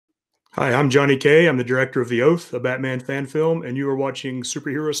Hi, I'm Johnny Kay. I'm the director of The Oath, a Batman fan film, and you are watching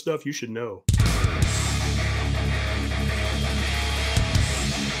superhero stuff you should know.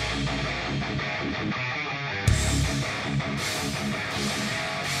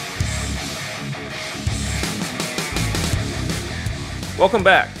 Welcome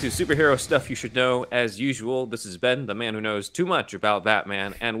back to Superhero Stuff You Should Know. As usual, this is Ben, the man who knows too much about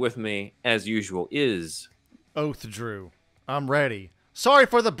Batman, and with me, as usual, is... Oath Drew. I'm ready. Sorry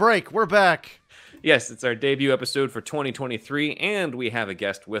for the break. We're back. Yes, it's our debut episode for 2023, and we have a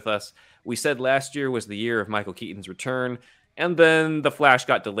guest with us. We said last year was the year of Michael Keaton's return, and then The Flash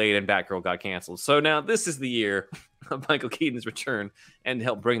got delayed and Batgirl got canceled. So now this is the year of Michael Keaton's return, and to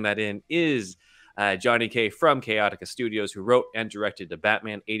help bring that in is... Johnny Kay from Chaotica Studios, who wrote and directed the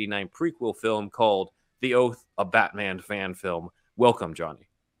Batman '89 prequel film called The Oath, a Batman fan film. Welcome, Johnny.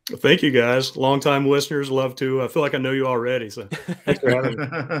 Well, thank you, guys. Longtime listeners, love to. I feel like I know you already, so thanks for having me.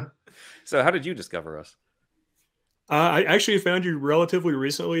 So how did you discover us? I actually found you relatively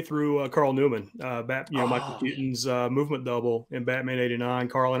recently through Carl Newman, Michael Keaton's movement double in Batman '89.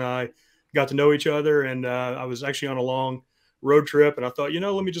 Carl and I got to know each other, and I was actually on a long road trip, and I thought,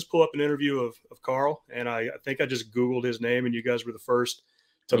 let me just pull up an interview of Carl, and I think I just Googled his name, and you guys were the first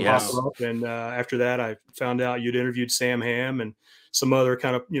to pop up. And after that, I found out you'd interviewed Sam Hamm and some other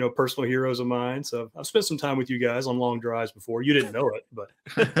kind of personal heroes of mine. So I've spent some time with you guys on long drives before. You didn't know it, but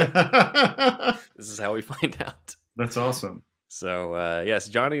this is how we find out. That's awesome. So yes,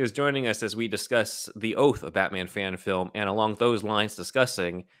 Johnny is joining us as we discuss The Oath, a Batman fan film, and along those lines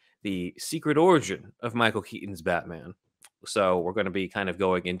discussing the secret origin of Michael Keaton's Batman. So we're going to be kind of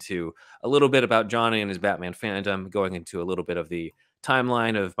going into a little bit about Johnny and his Batman fandom, going into a little bit of the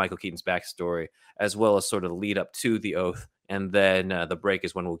timeline of Michael Keaton's backstory, as well as sort of the lead up to The Oath. And then the break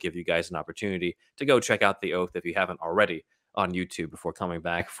is when we'll give you guys an opportunity to go check out The Oath if you haven't already on YouTube before coming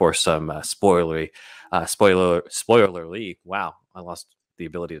back for some spoilerly. Wow, I lost the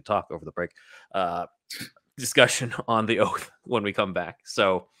ability to talk over the break. Discussion on The Oath when we come back.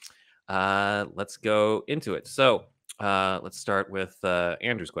 So let's go into it. So let's start with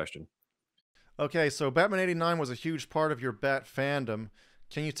Andrew's question. Okay, so Batman '89 was a huge part of your Bat fandom.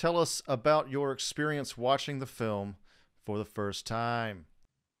 Can you tell us about your experience watching the film for the first time?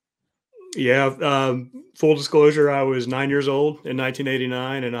 Yeah, full disclosure, I was 9 years old in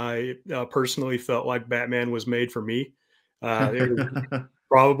 1989, and I personally felt like Batman was made for me. It was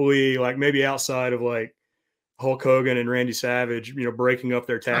probably like maybe outside of like Hulk Hogan and Randy Savage, breaking up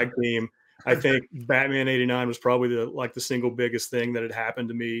their tag team. I think Batman '89 was probably the single biggest thing that had happened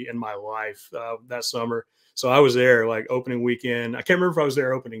to me in my life that summer. So I was there like opening weekend. I can't remember if I was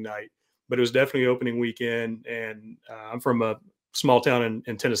there opening night, but it was definitely opening weekend. And I'm from a small town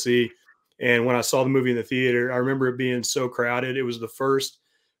in Tennessee. And when I saw the movie in the theater, I remember it being so crowded. It was the first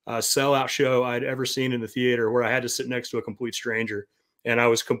sellout show I'd ever seen in the theater where I had to sit next to a complete stranger. And I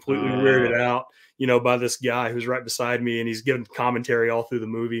was completely weirded out, by this guy who's right beside me, and he's giving commentary all through the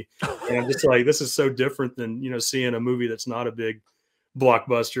movie. And I'm just like, this is so different than, seeing a movie that's not a big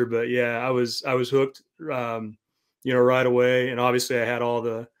blockbuster. But yeah, I was hooked, right away. And obviously I had all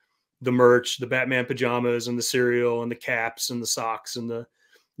the merch, the Batman pajamas and the cereal and the caps and the socks and the,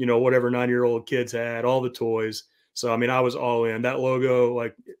 whatever 9-year-old kids had, all the toys. So, I mean, I was all in. That logo,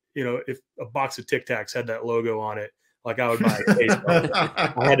 like, if a box of Tic Tacs had that logo on it, like I would buy a case of it.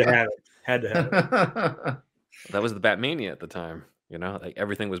 I had to have it. Had to have it. That was the Batmania at the time. Like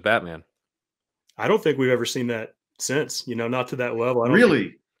everything was Batman. I don't think we've ever seen that since. Not to that level.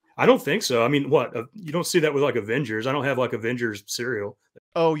 I don't think so. I mean, what? You don't see that with like Avengers. I don't have like Avengers cereal.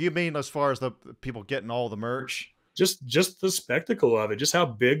 Oh, you mean as far as the people getting all the merch? Just the spectacle of it, just how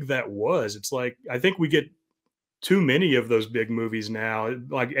big that was. It's like, I think we get too many of those big movies now.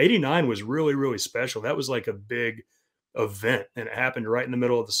 Like '89 was really, really special. That was like a big event, and it happened right in the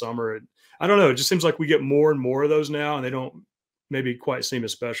middle of the summer. I don't know. It just seems like we get more and more of those now, and they don't maybe quite seem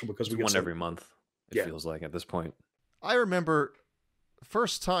as special because we get one every month. It feels like at this point. I remember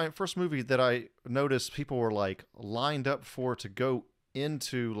first movie that I noticed people were like lined up for to go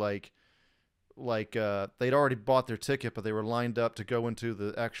into like they'd already bought their ticket, but they were lined up to go into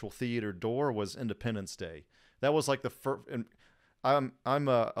the actual theater door was Independence Day. That was like the first. And I'm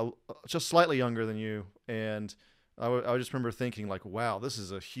just slightly younger than you, and I just remember thinking like, wow, this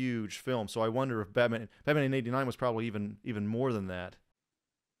is a huge film. So I wonder if Batman in '89 was probably even more than that.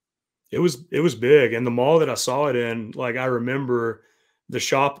 It was big, and the mall that I saw it in, like I remember the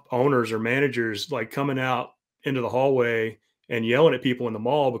shop owners or managers like coming out into the hallway and yelling at people in the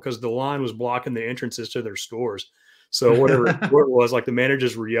mall because the line was blocking the entrances to their stores. So whatever it was, like the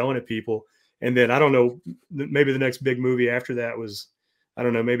managers were yelling at people. And then I don't know, maybe the next big movie after that was I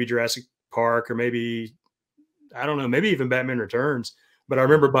don't know, maybe Jurassic Park, or maybe, I don't know, maybe even Batman Returns. But I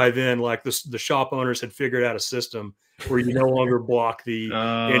remember by then, like the shop owners had figured out a system where you no longer block the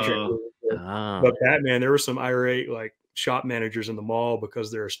entrance. But Batman, there were some irate like shop managers in the mall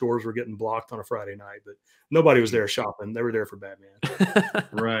because their stores were getting blocked on a Friday night, but nobody was there shopping. They were there for Batman.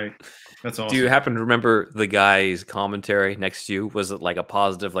 Right. That's awesome. Do you happen to remember the guy's commentary next to you? Was it like a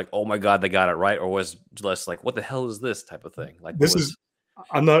positive, like, "Oh my God, they got it right," or was just like, "What the hell is this?" type of thing? Like, this is,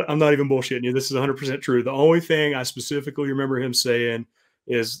 I'm not even bullshitting you. This is 100% true. The only thing I specifically remember him saying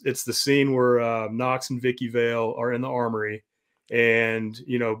is it's the scene where Knox and Vicky Vale are in the armory, and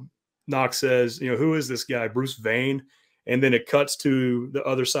Knox says, "Who is this guy, Bruce Wayne?" And then it cuts to the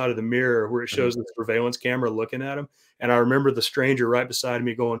other side of the mirror where it shows the surveillance camera looking at him. And I remember the stranger right beside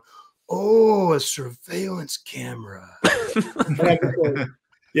me going, "Oh, a surveillance camera."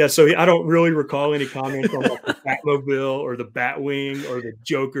 Yeah, so I don't really recall any comments on like the Batmobile or the Batwing or the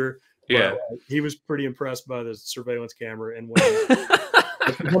Joker. Yeah, he was pretty impressed by the surveillance camera, and when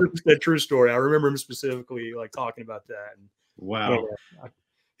it's 100% true story. I remember him specifically like talking about that. And, wow,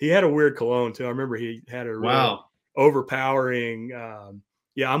 he had a weird cologne too. I remember he had a real overpowering.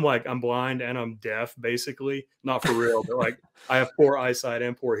 I'm blind and I'm deaf, basically, not for real, but like I have poor eyesight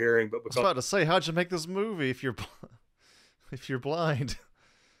and poor hearing. But because I was about to say, how'd you make this movie if you're blind?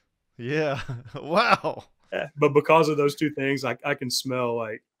 Yeah. Wow. Yeah, but because of those two things, I can smell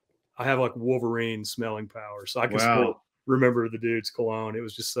like I have like Wolverine smelling power, so I can still remember the dude's cologne. It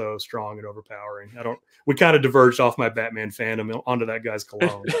was just so strong and overpowering. We kind of diverged off my Batman fandom onto that guy's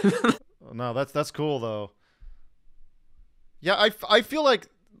cologne. No, that's cool though. Yeah, I feel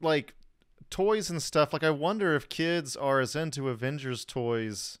like toys and stuff. Like I wonder if kids are as into Avengers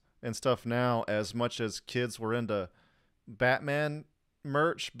toys and stuff now as much as kids were into Batman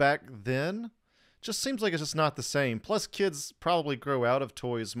merch back then. Just seems like it's just not the same. Plus, kids probably grow out of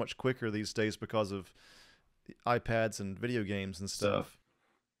toys much quicker these days because of iPads and video games and stuff.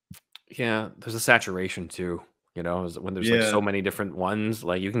 Yeah, there's a saturation too. When there's like so many different ones,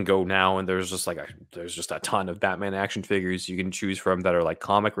 like you can go now and there's just a ton of Batman action figures you can choose from that are like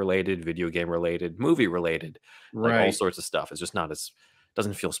comic related, video game related, movie related, like all sorts of stuff. It's just not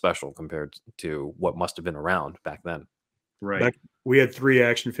doesn't feel special compared to what must have been around back then. Right. We had 3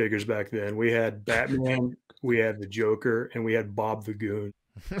 action figures back then. We had Batman, we had the Joker, and we had Bob the Goon.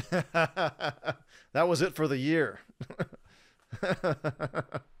 That was it for the year.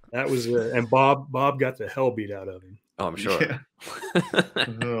 That was it. And Bob got the hell beat out of him. Oh, I'm sure. Yeah.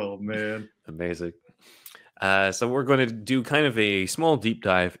 Oh, man. Amazing. So we're going to do kind of a small deep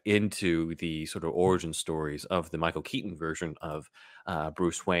dive into the sort of origin stories of the Michael Keaton version of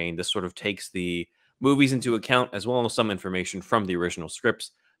Bruce Wayne. This sort of takes the movies into account, as well as some information from the original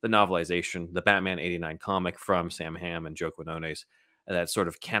scripts, the novelization, the Batman '89 comic from Sam Hamm and Joe Quinones that sort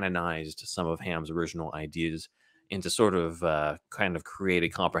of canonized some of Hamm's original ideas into sort of kind of create a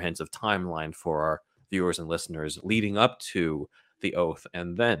comprehensive timeline for our viewers and listeners leading up to The Oath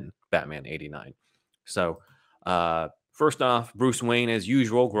and then Batman '89. So first off, Bruce Wayne, as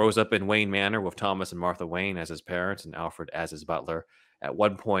usual, grows up in Wayne Manor with Thomas and Martha Wayne as his parents and Alfred as his butler. At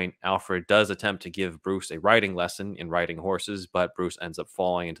one point, Alfred does attempt to give Bruce a riding lesson in riding horses, but Bruce ends up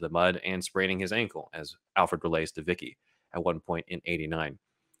falling into the mud and spraining his ankle, as Alfred relays to Vicky at one point in '89.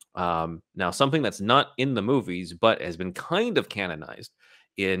 Now, something that's not in the movies, but has been kind of canonized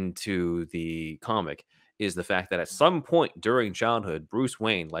into the comic, is the fact that at some point during childhood, Bruce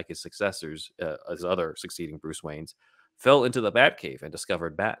Wayne, like his successors, as other succeeding Bruce Waynes, fell into the Batcave and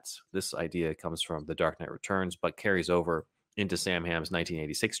discovered bats. This idea comes from The Dark Knight Returns, but carries over into Sam Hamm's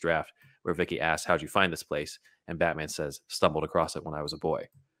 1986 draft, where Vicky asks, "How'd you find this place?" And Batman says, "Stumbled across it when I was a boy."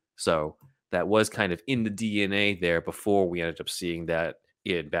 So that was kind of in the DNA there before we ended up seeing that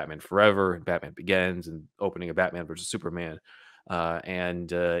in Batman Forever and Batman Begins and opening of Batman versus Superman. And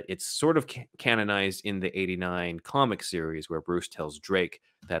it's sort of canonized in the '89 comic series where Bruce tells Drake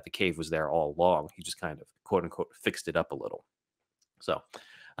that the cave was there all along. He just kind of, quote unquote, fixed it up a little. So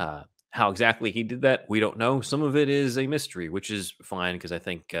how exactly he did that, we don't know. Some of it is a mystery, which is fine because I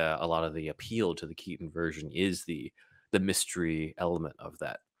think a lot of the appeal to the Keaton version is the mystery element of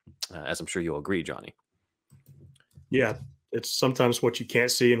that, as I'm sure you'll agree, Johnny. Yeah, it's sometimes what you can't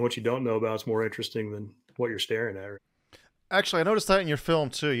see and what you don't know about is more interesting than what you're staring at. Actually, I noticed that in your film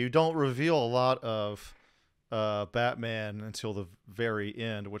too. You don't reveal a lot of Batman until the very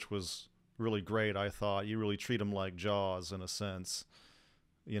end, which was really great. I thought you really treat him like Jaws in a sense.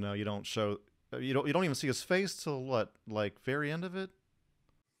 You don't show, you don't even see his face till what, like very end of it.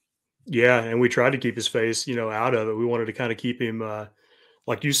 Yeah, and we tried to keep his face, out of it. We wanted to kind of keep him,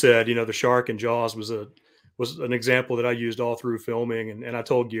 like you said, the shark in Jaws was was an example that I used all through filming. And I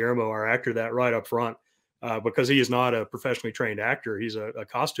told Guillermo, our actor, that right up front, because he is not a professionally trained actor. He's a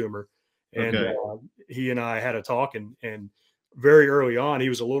costumer. And Okay. he and I had a talk, and very early on, he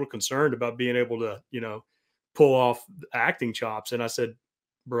was a little concerned about being able to, pull off acting chops. And I said,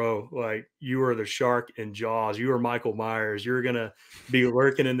 bro, like, you are the shark in Jaws. You are Michael Myers. You're going to be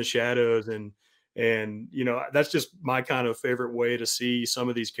lurking in the shadows. And, that's just my kind of favorite way to see some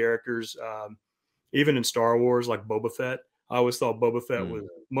of these characters. Even in Star Wars, like Boba Fett, I always thought Boba Fett was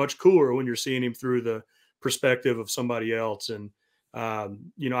much cooler when you're seeing him through the perspective of somebody else. And, I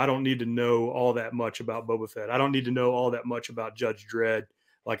don't need to know all that much about Boba Fett. I don't need to know all that much about Judge Dredd.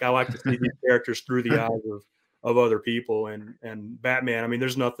 Like, I like to see these characters through the eyes of other people. And Batman, I mean,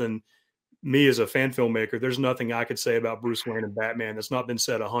 there's nothing, me as a fan filmmaker, there's nothing I could say about Bruce Wayne and Batman that's not been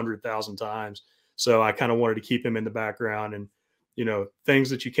said 100,000 times. So I kind of wanted to keep him in the background. And,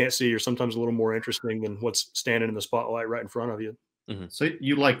 things that you can't see are sometimes a little more interesting than what's standing in the spotlight right in front of you. Mm-hmm. So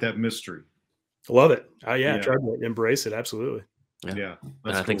you like that mystery? I love it. I tried to embrace it. Absolutely. Yeah.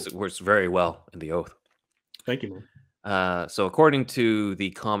 And I think it works very well in The Oath. Thank you, man. So according to the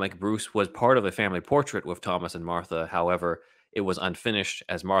comic, Bruce was part of a family portrait with Thomas and Martha. However, it was unfinished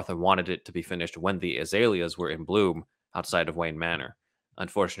as Martha wanted it to be finished when the azaleas were in bloom outside of Wayne Manor.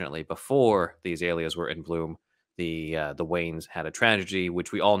 Unfortunately, before the azaleas were in bloom, the Waynes had a tragedy,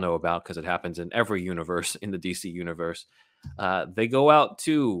 which we all know about because it happens in every universe in the DC universe. They go out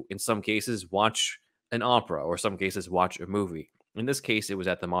to, in some cases, watch an opera, or some cases watch a movie. In this case, it was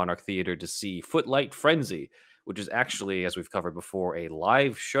at the Monarch Theater to see Footlight Frenzy, which is actually, as we've covered before, a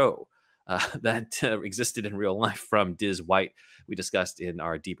live show that existed in real life from Diz White. We discussed in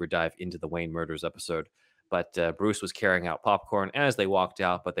our deeper dive into the Wayne murders episode. But Bruce was carrying out popcorn as they walked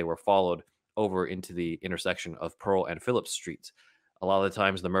out, but they were followed over into the intersection of Pearl and Phillips Streets. A lot of the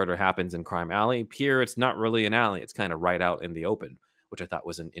times the murder happens in Crime Alley. Here, it's not really an alley. It's kind of right out in the open, which I thought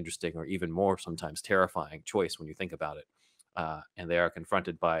was an interesting, or even more sometimes terrifying choice when you think about it. And they are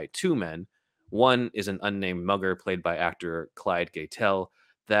confronted by two men. One is an unnamed mugger played by actor Clyde Gaytel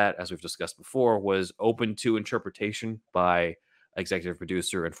that, as we've discussed before, was open to interpretation by executive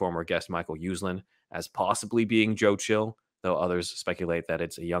producer and former guest Michael Uslan as possibly being Joe Chill, though others speculate that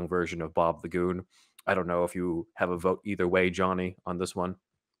it's a young version of Bob the Goon. I don't know if you have a vote either way, Johnny, on this one.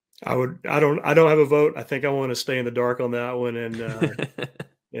 I don't have a vote. I think I want to stay in the dark on that one and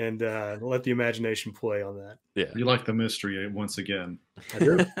let the imagination play on that. Yeah. You like the mystery once again. I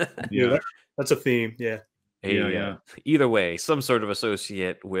do. Yeah. That's a theme. Yeah. Either way, some sort of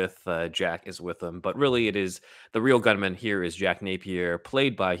associate with Jack is with them, but really it is the real gunman here is Jack Napier,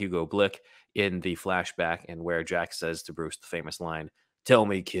 played by Hugo Blick in the flashback, and where Jack says to Bruce the famous line, "Tell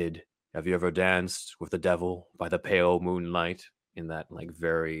me, kid, have you ever danced with the devil by the pale moonlight?" In that like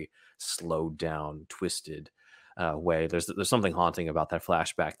very slowed down, twisted way. There's something haunting about that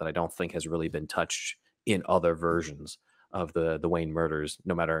flashback that I don't think has really been touched in other versions of the Wayne murders.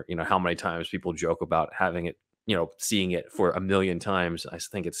 No matter how many times people joke about having it, seeing it for a million times, I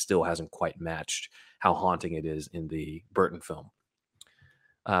think it still hasn't quite matched how haunting it is in the Burton film.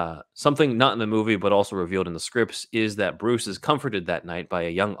 Something not in the movie but also revealed in the scripts is that Bruce is comforted that night by a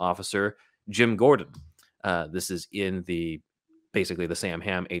young officer, Jim Gordon. This is in basically the Sam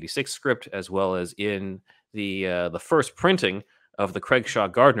Hamm 86 script, as well as in the first printing of the Craig Shaw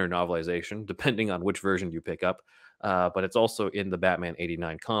Gardner novelization, depending on which version you pick up. But it's also in the Batman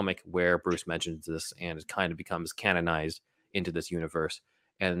 89 comic where Bruce mentions this, and it kind of becomes canonized into this universe.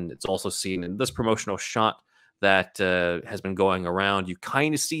 And it's also seen in this promotional shot that has been going around. You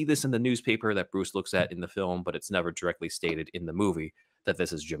kind of see this in the newspaper that Bruce looks at in the film, but it's never directly stated in the movie that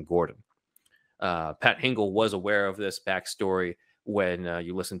this is Jim Gordon. Pat Hingle was aware of this backstory when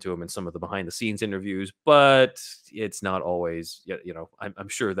you listen to him in some of the behind the scenes interviews, but it's not always, I'm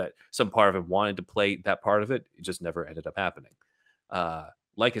sure that some part of him wanted to play that part of it. It just never ended up happening.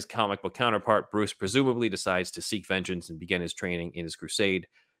 Like his comic book counterpart, Bruce presumably decides to seek vengeance and begin his training in his crusade.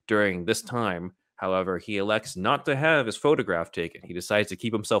 During this time, however, he elects not to have his photograph taken. He decides to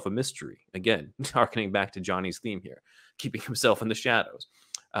keep himself a mystery. Again, harkening back to Johnny's theme here, keeping himself in the shadows.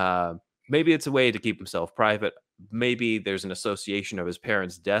 Maybe it's a way to keep himself private. Maybe there's an association of his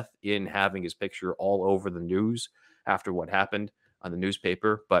parents' death in having his picture all over the news after what happened on the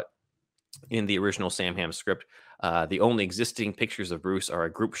newspaper. But in the original Sam Hamm script, the only existing pictures of Bruce are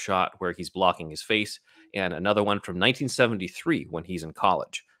a group shot where he's blocking his face and another one from 1973 when he's in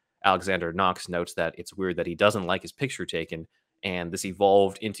college. Alexander Knox notes that it's weird that he doesn't like his picture taken, and this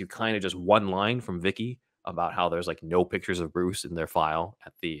evolved into kind of just one line from Vicky about how there's like no pictures of Bruce in their file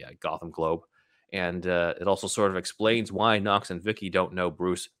at the Gotham Globe. And it also sort of explains why Knox and Vicky don't know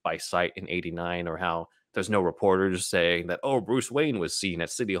Bruce by sight in 89, or how There's no reporters saying that, oh, Bruce Wayne was seen at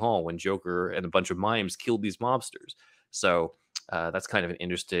City Hall when Joker and a bunch of mimes killed these mobsters. So that's kind of an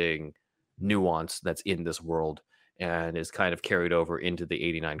interesting nuance that's in this world and is kind of carried over into the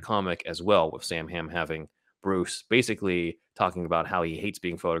 89 comic as well, with Sam Hamm having Bruce basically talking about how he hates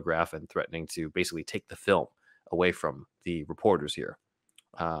being photographed and threatening to basically take the film away from the reporters here.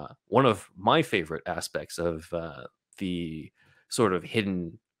 One of my favorite aspects of the sort of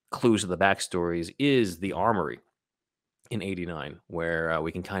hidden clues of the backstories is the armory in 89, where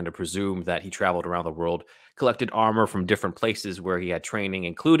we can kind of presume that he traveled around the world, collected armor from different places where he had training,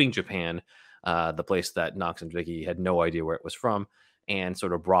 including Japan, the place that Knox and Vicky had no idea where it was from, and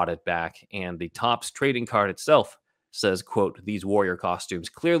sort of brought it back. And the Topps trading card itself says, quote, these warrior costumes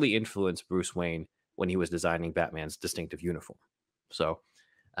clearly influenced Bruce Wayne when he was designing Batman's distinctive uniform. So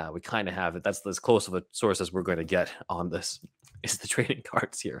we kind of have it. That's as close of a source as we're going to get on this, is the trading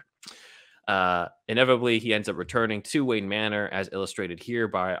cards here. Inevitably, he ends up returning to Wayne Manor, as illustrated here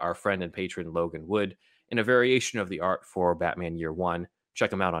by our friend and patron Logan Wood, in a variation of the art for Batman Year One.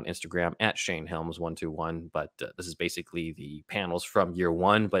 Check him out on Instagram at Shane Helms121. But this is basically the panels from Year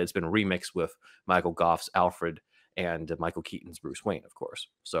One, but it's been remixed with Michael Goff's Alfred and Michael Keaton's Bruce Wayne, of course.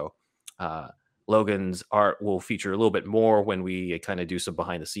 So Logan's art will feature a little bit more when we kind of do some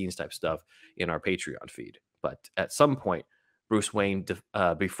behind the scenes type stuff in our Patreon feed. But at some point, Bruce Wayne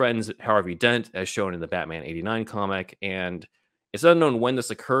befriends Harvey Dent, as shown in the Batman 89 comic, and it's unknown when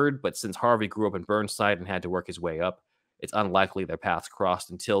this occurred, but since Harvey grew up in Burnside and had to work his way up, it's unlikely their paths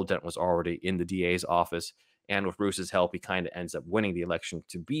crossed until Dent was already in the DA's office, and with Bruce's help, he kind of ends up winning the election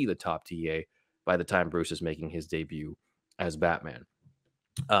to be the top DA by the time Bruce is making his debut as Batman.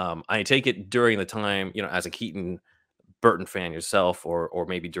 I take it during the time, as a Keaton Burton fan yourself, or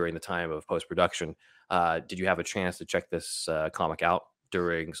maybe during the time of post-production, did you have a chance to check this comic out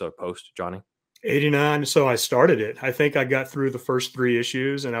during sort of post, Johnny? 89. So I started it. I think I got through the first 3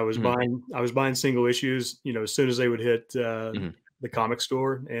 issues, and I was buying single issues, as soon as they would hit the comic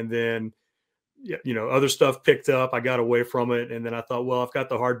store. And then, other stuff picked up. I got away from it. And then I thought, well, I've got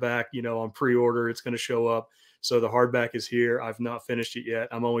the hardback, on pre-order. It's going to show up. So the hardback is here. I've not finished it yet.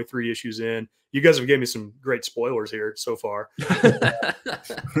 I'm only 3 issues in. You guys have given me some great spoilers here so far.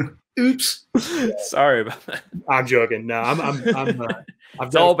 Oops. Sorry about that. I'm joking. No,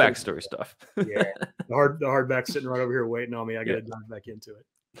 it's all backstory stuff. Yeah. The hardback's sitting right over here waiting on me. I got to dive back into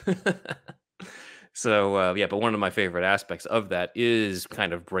it. So, but one of my favorite aspects of that is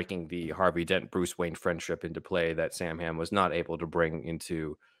kind of breaking the Harvey Dent Bruce Wayne friendship into play that Sam Hamm was not able to bring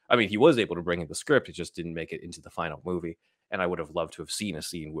into. I mean, he was able to bring in the script. It just didn't make it into the final movie. And I would have loved to have seen a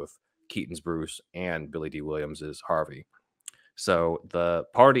scene with Keaton's Bruce and Billy D. Williams' Harvey. So the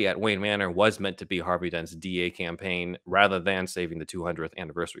party at Wayne Manor was meant to be Harvey Dent's DA campaign rather than saving the 200th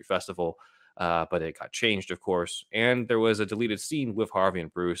anniversary festival. But it got changed, of course. And there was a deleted scene with Harvey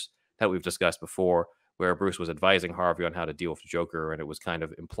and Bruce that we've discussed before, where Bruce was advising Harvey on how to deal with the Joker. And it was kind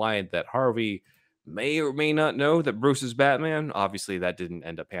of implied that Harvey may or may not know that Bruce is Batman. Obviously, that didn't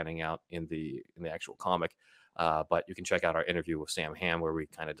end up panning out in the actual comic. But you can check out our interview with Sam Hamm where we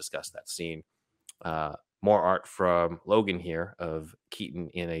kind of discussed that scene. More art from Logan here of Keaton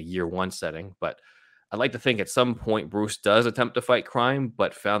in a Year One setting. But I'd like to think at some point Bruce does attempt to fight crime,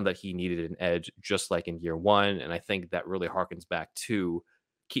 but found that he needed an edge just like in Year One. And I think that really harkens back to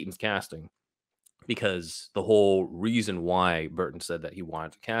Keaton's casting, because the whole reason why Burton said that he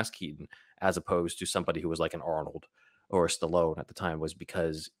wanted to cast Keaton as opposed to somebody who was like an Arnold or a Stallone at the time was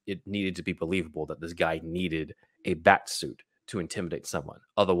because it needed to be believable that this guy needed a bat suit to intimidate someone.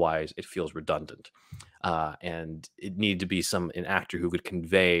 Otherwise, it feels redundant. And it needed to be an actor who could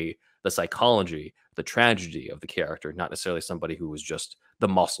convey the psychology, the tragedy of the character, not necessarily somebody who was just the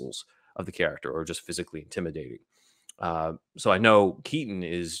muscles of the character or just physically intimidating. So I know Keaton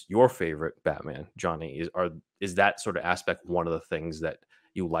is your favorite Batman, Johnny. Is that sort of aspect one of the things that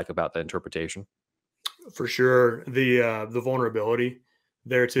you like about the interpretation? For sure, the vulnerability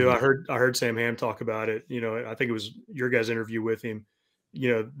there too. I heard Sam Hamm talk about it. I think it was your guys' interview with him.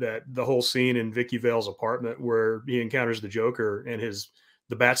 That the whole scene in Vicky Vale's apartment where he encounters the Joker and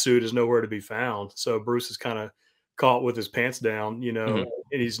the bat suit is nowhere to be found. So Bruce is kind of caught with his pants down, and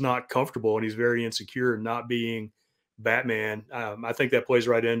he's not comfortable and he's very insecure not being Batman. I think that plays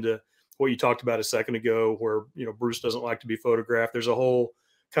right into what you talked about a second ago, where Bruce doesn't like to be photographed. There's a whole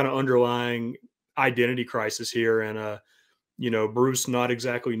kind of underlying identity crisis here, and Bruce not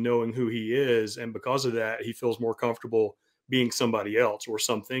exactly knowing who he is, and because of that, he feels more comfortable being somebody else or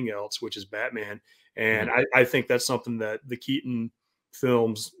something else, which is Batman. And I think that's something that the Keaton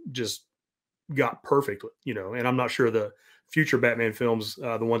films just got perfectly, and I'm not sure the future Batman films,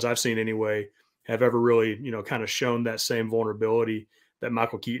 the ones I've seen anyway, have ever really, kind of shown that same vulnerability that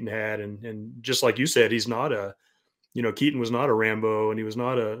Michael Keaton had. And just like you said, he's not a, Keaton was not a Rambo, and he was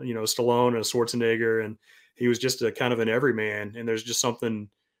not a, Stallone and a Schwarzenegger, and he was just a kind of an everyman. And there's just something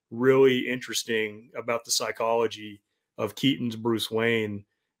really interesting about the psychology of Keaton's Bruce Wayne,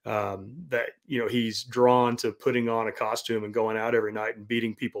 that, he's drawn to putting on a costume and going out every night and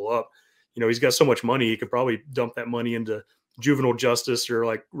beating people up. He's got so much money, he could probably dump that money into juvenile justice or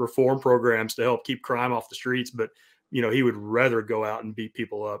like reform programs to help keep crime off the streets. But, he would rather go out and beat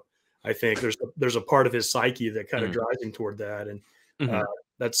people up. I think there's a part of his psyche that kind of drives him toward that. And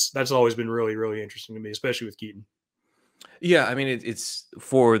that's always been really, really interesting to me, especially with Keaton. Yeah. I mean, it's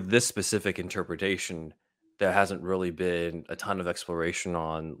for this specific interpretation, there hasn't really been a ton of exploration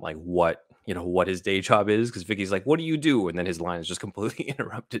on like what his day job is, because Vicky's like, what do you do? And then his line is just completely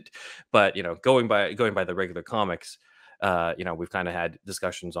interrupted. But going by the regular comics, we've kind of had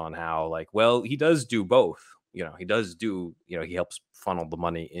discussions on how, like, well, he does do both. He does do, he helps funnel the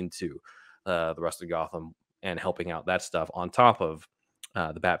money into the rest of Gotham and helping out that stuff on top of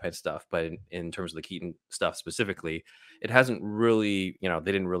the Batman stuff. But in terms of the Keaton stuff specifically, it hasn't really,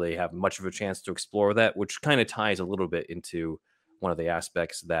 they didn't really have much of a chance to explore that, which kind of ties a little bit into one of the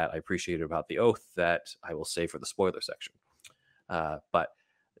aspects that I appreciated about The Oath that I will save for the spoiler section. But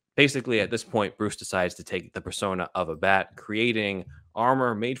basically, at this point, Bruce decides to take the persona of a bat, creating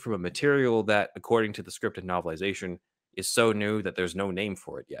armor made from a material that, according to the scripted novelization, is so new that there's no name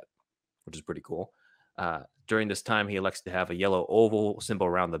for it yet, which is pretty cool. During this time, he elects to have a yellow oval symbol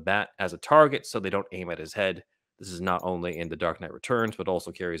around the bat as a target so they don't aim at his head. This is not only in The Dark Knight Returns, but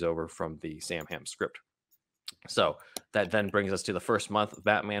also carries over from the Sam Hamm script. So that then brings us to the first month of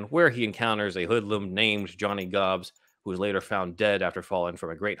Batman, where he encounters a hoodlum named Johnny Gobbs, who was later found dead after falling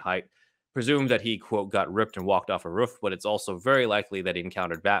from a great height. Presumed that he, quote, got ripped and walked off a roof, but it's also very likely that he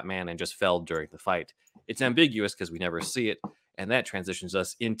encountered Batman and just fell during the fight. It's ambiguous because we never see it, and that transitions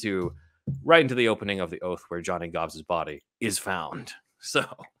us right into the opening of The Oath, where Johnny Gobbs' body is found. So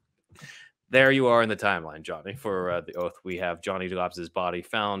there you are in the timeline, Johnny. For The Oath, we have Johnny Gobbs' body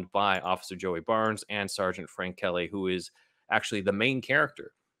found by Officer Joey Barnes and Sergeant Frank Kelly, who is actually the main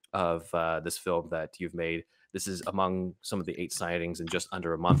character of this film that you've made. This is among some of the 8 sightings in just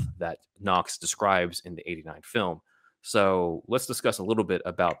under a month that Knox describes in the 89 film. So let's discuss a little bit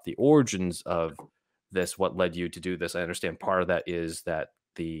about the origins of this, what led you to do this. I understand part of that is that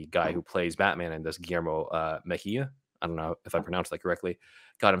the guy who plays Batman in this, Guillermo Mejia, I don't know if I pronounced that correctly,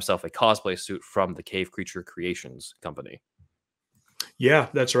 got himself a cosplay suit from the Cave Creature Creations company. Yeah,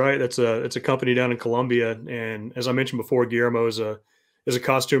 that's right. It's a company down in Colombia. And as I mentioned before, Guillermo is a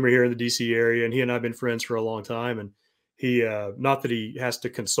costumer here in the DC area, and he and I have been friends for a long time. And he, not that he has to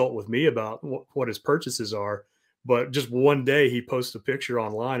consult with me about what his purchases are, but just one day he posts a picture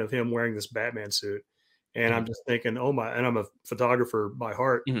online of him wearing this Batman suit. And I'm just thinking, oh my, and I'm a photographer by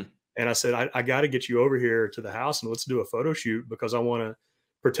heart. And I said, I got to get you over here to the house and let's do a photo shoot, because I want to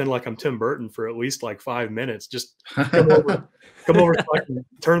pretend like I'm Tim Burton for at least like 5 minutes. Just come over so I can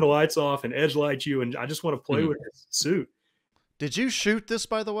turn the lights off and edge light you. And I just want to play with this suit. Did you shoot this,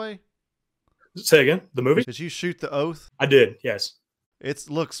 by the way? Say again, the movie? Did you shoot The Oath? I did, yes. It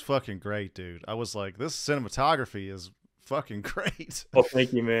looks fucking great, dude. I was like, this cinematography is fucking great. Well,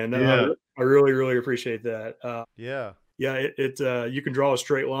 thank you, man. I really, really appreciate that. Yeah. You can draw a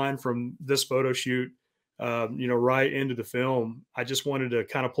straight line from this photo shoot, right into the film. I just wanted to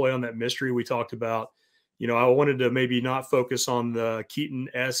kind of play on that mystery we talked about. I wanted to maybe not focus on the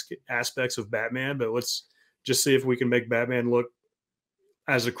Keaton-esque aspects of Batman, but let's just see if we can make Batman look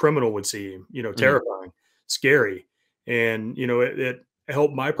as a criminal would see him, terrifying, scary. And, it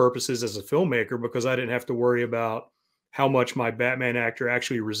helped my purposes as a filmmaker, because I didn't have to worry about how much my Batman actor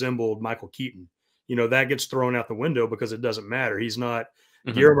actually resembled Michael Keaton. That gets thrown out the window because it doesn't matter. He's not,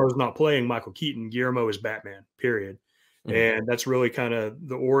 Guillermo's not playing Michael Keaton. Guillermo is Batman, period. And that's really kind of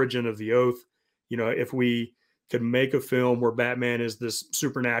the origin of The Oath. If we could make a film where Batman is this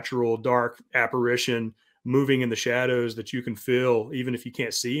supernatural, dark apparition moving in the shadows that you can feel, even if you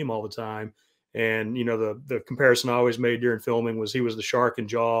can't see him all the time. And, the comparison I always made during filming was he was the shark in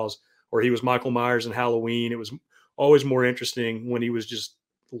Jaws, or he was Michael Myers in Halloween. It was always more interesting when he was just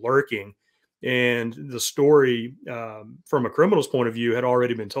lurking. And the story, from a criminal's point of view, had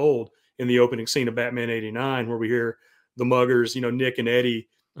already been told in the opening scene of Batman 89, where we hear the muggers, Nick and Eddie,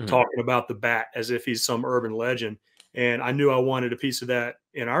 talking about the bat as if he's some urban legend. And I knew I wanted a piece of that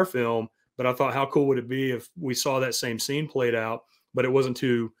in our film, but I thought, how cool would it be if we saw that same scene played out, but it wasn't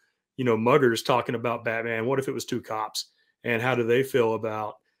two, muggers talking about Batman? What if it was 2 cops? And how do they feel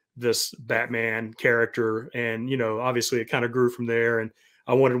about this Batman character? And, obviously it kind of grew from there. And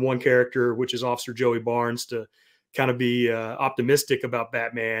I wanted one character, which is Officer Joey Barnes, to kind of be optimistic about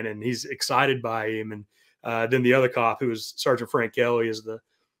Batman, and he's excited by him. And then the other cop, who is Sergeant Frank Kelly, is the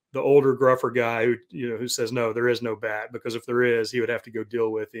older, gruffer guy who says, no, there is no bat, because if there is, he would have to go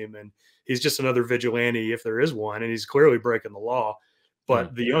deal with him. And he's just another vigilante if there is one. And he's clearly breaking the law.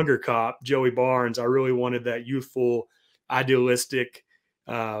 But the younger cop, Joey Barnes, I really wanted that youthful, idealistic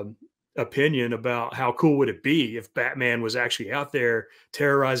opinion about how cool would it be if Batman was actually out there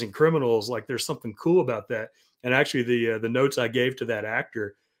terrorizing criminals. Like, there's something cool about that. And actually the notes I gave to that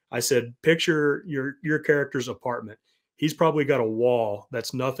actor, I said, picture your character's apartment. He's probably got a wall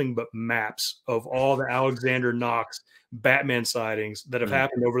that's nothing but maps of all the Alexander Knox Batman sightings that have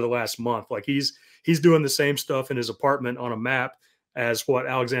happened over the last month. Like, he's doing the same stuff in his apartment on a map as what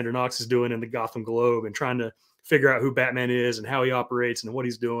Alexander Knox is doing in the Gotham Globe, and trying to figure out who Batman is and how he operates and what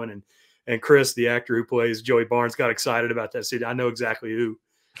he's doing. And Chris, the actor who plays Joey Barnes, got excited about that. See, I know exactly who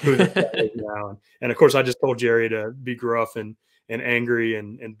this guy is now. And of course, I just told Jerry to be gruff and angry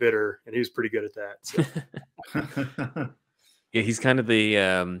and bitter, and he was pretty good at that. So. Yeah, he's kind of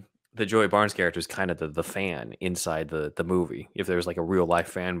the Joey Barnes character is kind of the fan inside the movie. If there's like a real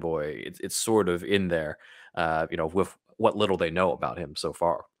life fanboy, it's sort of in there, with what little they know about him so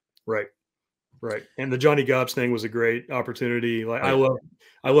far. Right. And the Johnny Gobbs thing was a great opportunity. Like, I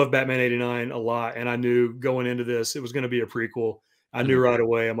love Batman '89 a lot, and I knew going into this it was going to be a prequel. I knew right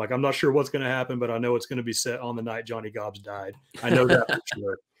away. I'm like, I'm not sure what's going to happen, but I know it's going to be set on the night Johnny Gobbs died. I know that for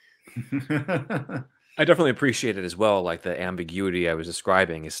sure. I definitely appreciate it as well. Like, the ambiguity I was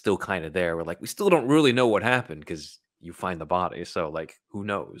describing is still kind of there. We're like, we still don't really know what happened because you find the body. So, like, who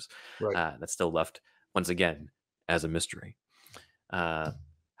knows? Right. That's still left, once again, as a mystery.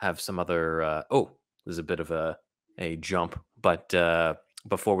 Have some other, there's a bit of a jump. But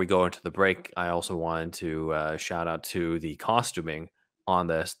before we go into the break, I also wanted to shout out to the costuming on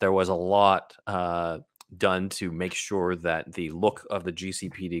this. There was a lot done to make sure that the look of the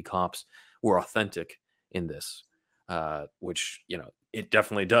GCPD cops were authentic in this, which, it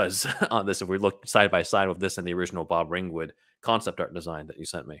definitely does on this. If we look side by side with this and the original Bob Ringwood concept art design that you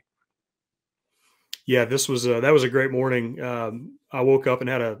sent me. Yeah, that was a great morning. I woke up and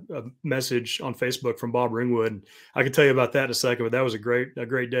had a message on Facebook from Bob Ringwood. And I can tell you about that in a second, but that was a great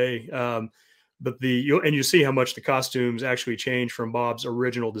day. But you see how much the costumes actually changed from Bob's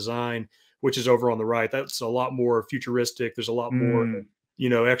original design, which is over on the right. That's a lot more futuristic. There's a lot more,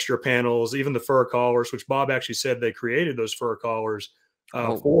 extra panels, even the fur collars, which Bob actually said they created those fur collars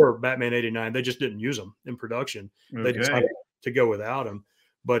for Batman '89. They just didn't use them in production. Okay. They decided to go without them.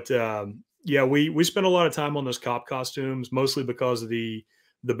 But yeah, we spent a lot of time on those cop costumes, mostly because of the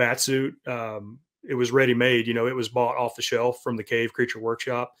bat suit. It was ready made, it was bought off the shelf from the Cave Creature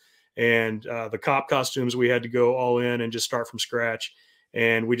Workshop. And the cop costumes, we had to go all in and just start from scratch.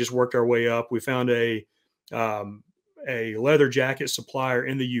 And we just worked our way up. We found a leather jacket supplier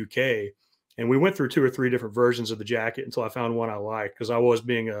in the UK. And we went through 2 or 3 different versions of the jacket until I found one I liked, because I was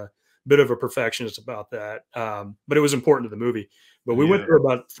being a bit of a perfectionist about that. But it was important to the movie. But we went through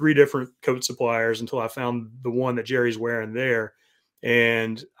about 3 different coat suppliers until I found the one that Jerry's wearing there.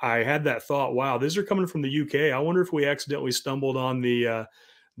 And I had that thought, wow, these are coming from the UK. I wonder if we accidentally stumbled on the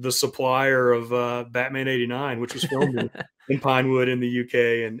supplier of Batman '89, which was filmed in Pinewood in the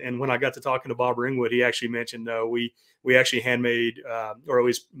UK. And when I got to talking to Bob Ringwood, he actually mentioned, no, we actually handmade, or at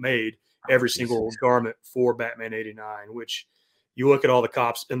least made every single garment for Batman '89, which you look at all the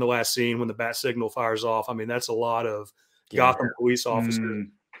cops in the last scene when the bat signal fires off. I mean, that's a lot of Gotham police officers.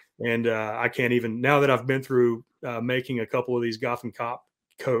 And I can't even, now that I've been through making a couple of these Gotham cop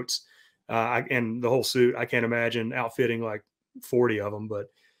coats and the whole suit, I can't imagine outfitting like 40 of them.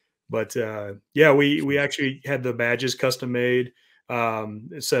 But yeah, we actually had the badges custom made.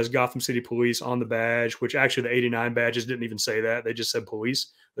 It says Gotham City Police on the badge, which actually the '89 badges didn't even say that. They just said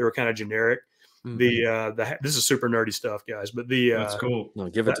police. They were kind of generic. Mm-hmm. This is super nerdy stuff, guys. But that's cool. No,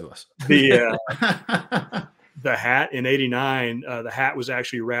 give it to us. The hat in '89, the hat was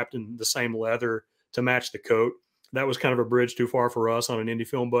actually wrapped in the same leather to match the coat. That was kind of a bridge too far for us on an indie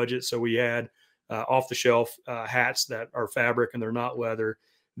film budget. So we had off the shelf hats that are fabric and they're not leather.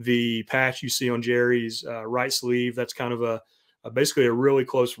 The patch you see on Jerry's right sleeve, that's kind of basically a really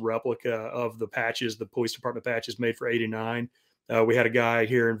close replica of the patches, the police department patches made for '89. We had a guy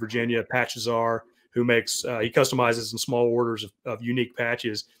here in Virginia, Patchazar, who makes, he customizes in small orders of unique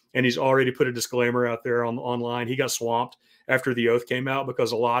patches. And he's already put a disclaimer out there online. He got swamped after The Oath came out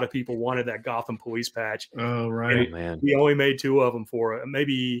because a lot of people wanted that Gotham police patch. Oh, right. Man. He only made 2 of them for it.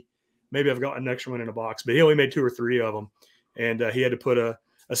 Maybe I've got an extra one in a box, but he only made 2 or 3 of them. And he had to put a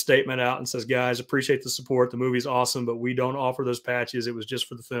a statement out and says, "Guys, appreciate the support. The movie's awesome, but we don't offer those patches. It was just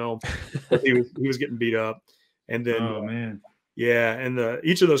for the film." But he was getting beat up, and then Oh man. yeah, and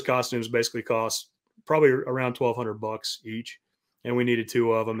each of those costumes basically cost probably around $1,200 each, and we needed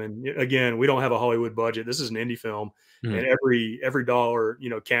 2 of them. And again, we don't have a Hollywood budget. This is an indie film, and every dollar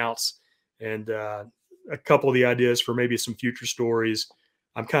counts. And a couple of the ideas for maybe some future stories,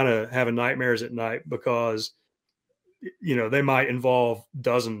 I'm kind of having nightmares at night because they might involve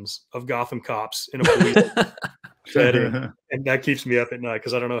dozens of Gotham cops in a police setting, and that keeps me up at night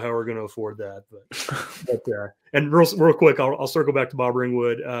because I don't know how we're going to afford that. But and real quick, I'll circle back to Bob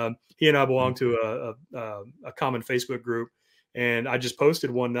Ringwood. He and I belong to a common Facebook group, and I just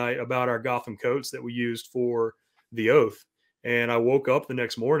posted one night about our Gotham coats that we used for The Oath. And I woke up the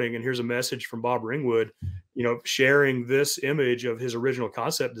next morning, and here's a message from Bob Ringwood, sharing this image of his original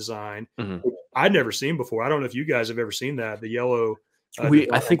concept design, which I'd never seen before. I don't know if you guys have ever seen that, the yellow.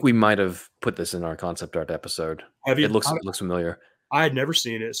 I think we might have put this in our concept art episode. Have you? It looks familiar. I had never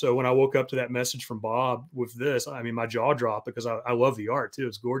seen it. So when I woke up to that message from Bob with this, I mean, my jaw dropped because I love the art too.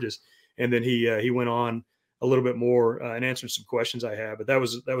 It's gorgeous. And then he went on a little bit more and answered some questions I had. But that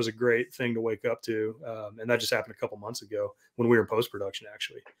was a great thing to wake up to. And that just happened a couple months ago when we were in post-production,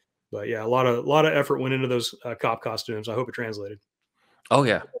 actually. But yeah, a lot of effort went into those cop costumes. I hope it translated. Oh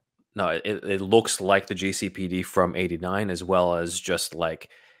yeah. No, it looks like the GCPD from '89, as well as just like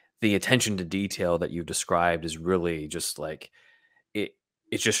the attention to detail that you've described is really just like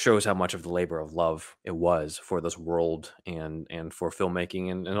it just shows how much of the labor of love it was for this world and for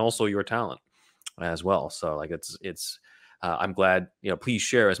filmmaking and also your talent as well. So like it's I'm glad, please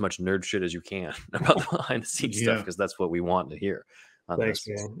share as much nerd shit as you can about the behind the scenes stuff, because that's what we want to hear. Thanks,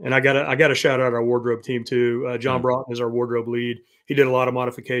 man. And I gotta shout out our wardrobe team too. John Broughton is our wardrobe lead. He did a lot of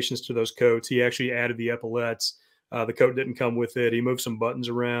modifications to those coats. He actually added the epaulettes. The coat didn't come with it. He moved some buttons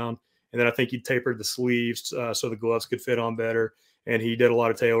around, and then I think he tapered the sleeves so the gloves could fit on better. And he did a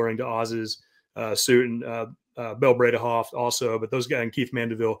lot of tailoring to Oz's suit and Bell Bredehoft also. But those guys and Keith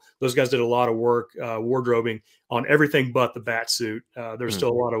Mandeville, those guys did a lot of work wardrobing on everything but the bat suit. There's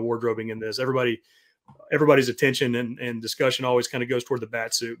still a lot of wardrobing in this. Everybody's attention and discussion always kind of goes toward the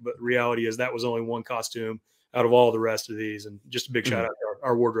bat suit, but the reality is that was only one costume out of all the rest of these. And just a big shout out to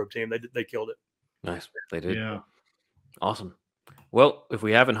our wardrobe team. They killed it. Nice. They did. Yeah. Awesome. Well, if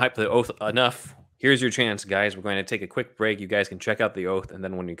we haven't hyped The Oath enough, here's your chance, guys. We're going to take a quick break. You guys can check out The Oath, and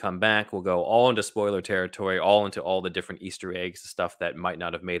then when we come back, we'll go all into spoiler territory, all into all the different Easter eggs, the stuff that might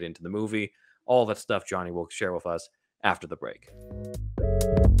not have made it into the movie. All that stuff Johnny will share with us after the break.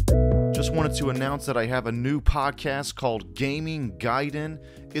 Just wanted to announce that I have a new podcast called Gaming Gaiden.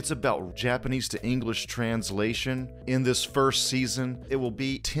 It's about Japanese to English translation. In this first season, it will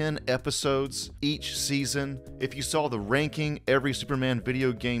be 10 episodes each season. If you saw the ranking, every Superman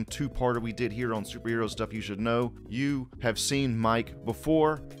video game two-parter we did here on Superhero Stuff You Should Know, you have seen Mike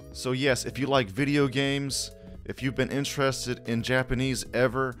before. So yes, if you like video games, if you've been interested in Japanese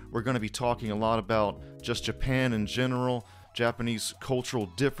ever, we're going to be talking a lot about just Japan in general, Japanese cultural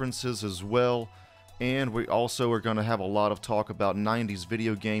differences as well, and we also are going to have a lot of talk about 90s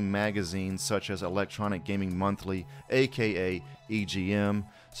video game magazines such as Electronic Gaming Monthly, aka EGM.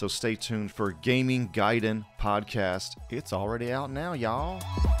 So stay tuned for Gaming Gaiden podcast. It's already out now, y'all.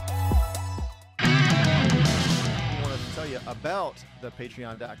 I want to tell you about the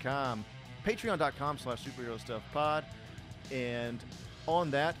Patreon.com. Patreon.com/superherostuffpod, and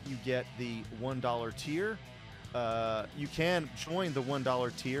on that you get the $1 tier. You can join the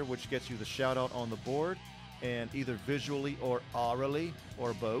 $1 tier, which gets you the shout out on the board, and either visually or orally,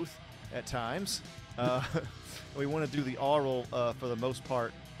 or both at times. We want to do the oral for the most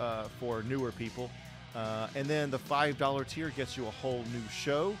part for newer people. And then the $5 tier gets you a whole new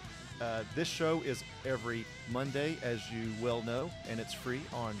show. This show is every Monday, as you well know, and it's free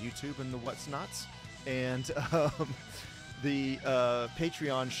on YouTube and the What's Nots. And the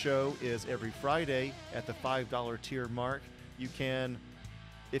Patreon show is every Friday at the $5 tier mark. You can,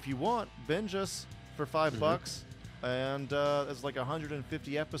 if you want, binge us for $5, and there's like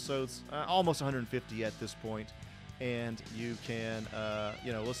 150 episodes, almost 150 at this point, and you can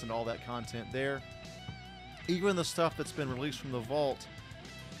listen to all that content there. Even the stuff that's been released from the vault,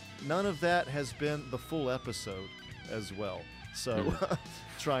 none of that has been the full episode as well. So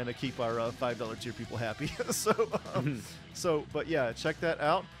trying to keep our $5 tier people happy. But yeah, check that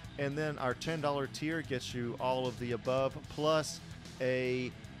out. And then our $10 tier gets you all of the above, plus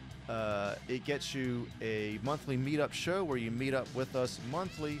it gets you a monthly meetup show where you meet up with us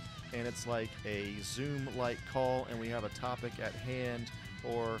monthly, and it's like a Zoom-like call, and we have a topic at hand,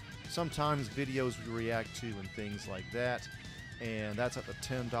 or sometimes videos we react to and things like that. and that's at the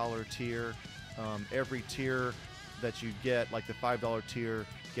 $10 tier. Every tier that you get, like the $5 tier,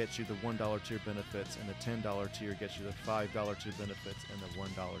 gets you the $1 tier benefits, and the $10 tier gets you the $5 tier benefits and the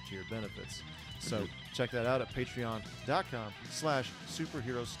 $1 tier benefits. So check that out at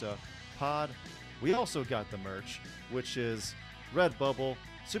patreon.com/superherostuffpod. We also got the merch, which is Redbubble,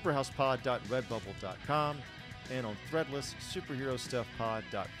 superhousepod.redbubble.com, and on Threadless,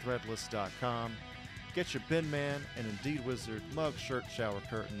 superherostuffpod.threadless.com. Get your Bin Man and Indeed Wizard mug, shirt, shower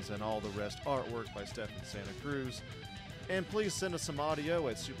curtains, and all the rest artwork by Stephen Santa Cruz. And please send us some audio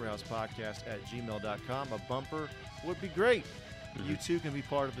at superhousepodcast@gmail.com. A bumper would be great. You too can be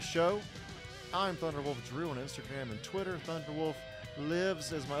part of the show. I'm Thunderwolf Drew on Instagram and Twitter. Thunderwolf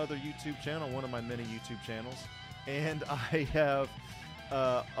lives as my other YouTube channel, one of my many YouTube channels. And I have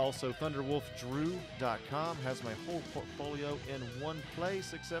also thunderwolfdrew.com has my whole portfolio in one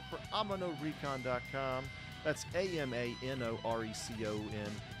place except for amanorecon.com. That's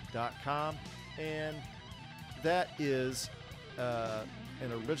AMANORECON.com. And that is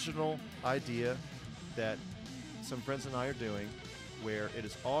an original idea that some friends and I are doing, where it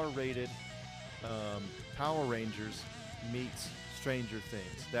is R-rated Power Rangers meets Stranger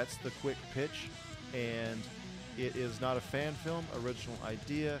Things. That's the quick pitch, and it is not a fan film, original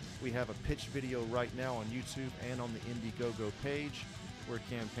idea. We have a pitch video right now on YouTube and on the Indiegogo page. We're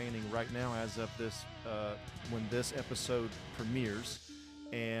campaigning right now as of this, when this episode premieres.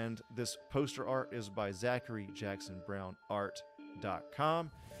 And this poster art is by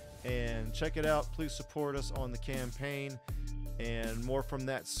ZacharyJacksonBrownArt.com. And check it out. Please support us on the campaign, and more from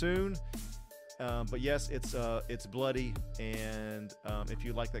that soon. But yes, it's bloody, and if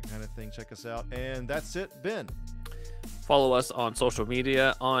you like that kind of thing, check us out. And that's it, Ben. Follow us on social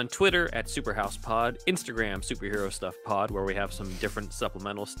media, on Twitter at SuperhousePod, Instagram Superhero Stuff Pod, where we have some different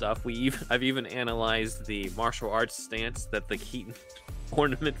supplemental stuff. I've even analyzed the martial arts stance that the Keaton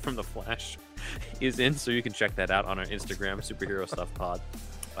ornament from The Flash is in, so you can check that out on our Instagram Superhero Stuff Pod,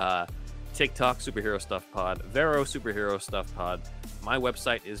 TikTok Superhero Stuff Pod, Vero Superhero Stuff Pod. My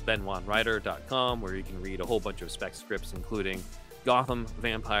website is benwanwriter.com, where you can read a whole bunch of spec scripts, including Gotham,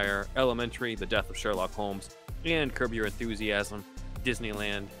 Vampire, Elementary, The Death of Sherlock Holmes, and Curb Your Enthusiasm,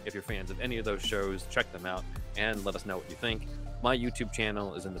 Disneyland. If you're fans of any of those shows, check them out and let us know what you think. My YouTube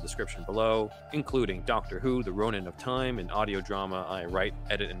channel is in the description below, including Doctor Who, The Ronin of Time, an audio drama I write,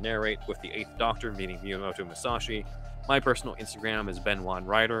 edit, and narrate with the 8th Doctor, meeting Miyamoto Musashi. My personal Instagram is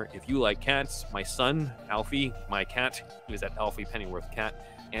benwanwriter. If you like cats, my son, Alfie, my cat, is at Alfie Pennyworth Cat.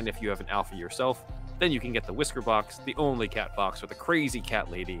 And if you have an Alfie yourself, then you can get the Whisker Box, the only cat box with a crazy cat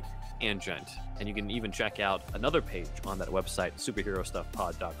lady and gent. And you can even check out another page on that website,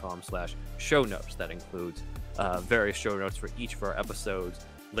 superherostuffpod.com/show notes. That includes various show notes for each of our episodes,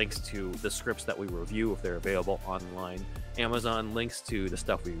 links to the scripts that we review if they're available online, Amazon links to the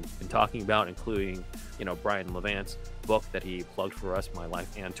stuff we've been talking about, including, Brian Levant's book that he plugged for us, My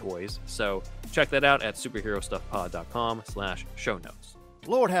Life and Toys. So check that out at superherostuffpod.com/show notes.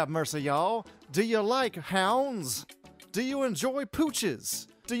 Lord have mercy, y'all. Do you like hounds? Do you enjoy pooches?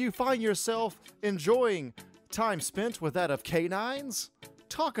 Do you find yourself enjoying time spent with that of canines?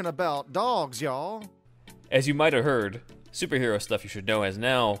 Talking about dogs, y'all. As you might have heard, Superhero Stuff You Should Know has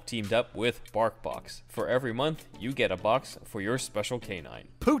now teamed up with BarkBox. For every month, you get a box for your special canine.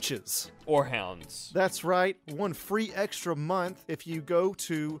 Pooches. Or hounds. That's right. One free extra month if you go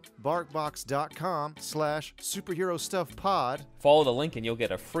to barkbox.com/superherostuffpod. Follow the link and you'll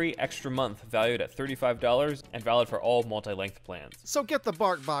get a free extra month valued at $35 and valid for all multi-length plans. So get the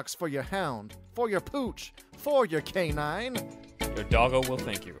BarkBox for your hound, for your pooch, for your canine. Your doggo will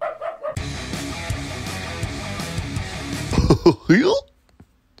thank you.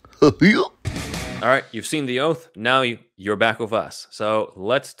 All right, you've seen The Oath. Now you're back with us. So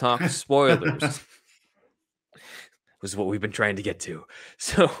let's talk spoilers. This is what we've been trying to get to.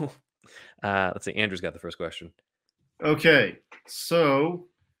 So let's see. Andrew's got the first question. Okay, so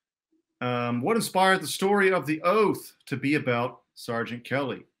what inspired the story of The Oath to be about Sergeant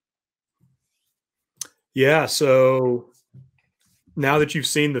Kelly? Yeah, so now that you've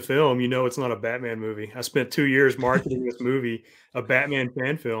seen the film, it's not a Batman movie. I spent 2 years marketing this movie, a Batman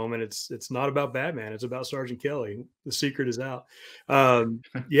fan film, and it's not about Batman. It's about Sergeant Kelly. The secret is out.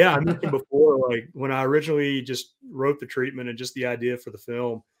 Yeah, I mentioned before, like when I originally just wrote the treatment and just the idea for the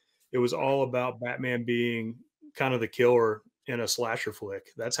film, it was all about Batman being kind of the killer in a slasher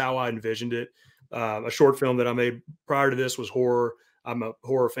flick. That's how I envisioned it. A short film that I made prior to this was horror. I'm a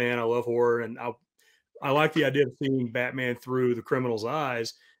horror fan. I love horror, and I like the idea of seeing Batman through the criminal's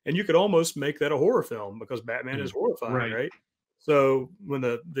eyes, and you could almost make that a horror film because Batman is horrifying, right? So when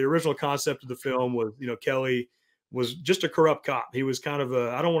the original concept of the film was, Kelly was just a corrupt cop. He was kind of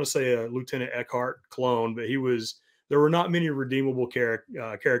I don't want to say a Lieutenant Eckhart clone, but there were not many redeemable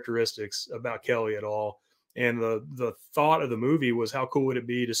characteristics about Kelly at all. And the thought of the movie was, how cool would it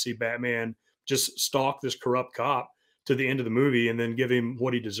be to see Batman just stalk this corrupt cop to the end of the movie and then give him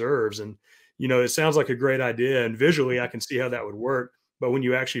what he deserves? And, it sounds like a great idea. And visually, I can see how that would work. But when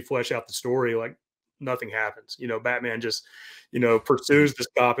you actually flesh out the story, like, nothing happens. Batman just, pursues this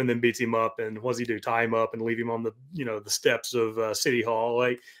cop and then beats him up. And what does he do? Tie him up and leave him on the, the steps of City Hall.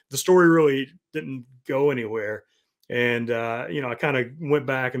 Like, the story really didn't go anywhere. And, I kind of went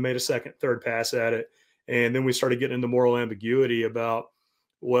back and made a second, third pass at it. And then we started getting into moral ambiguity about,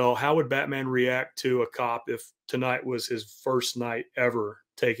 well, how would Batman react to a cop if tonight was his first night ever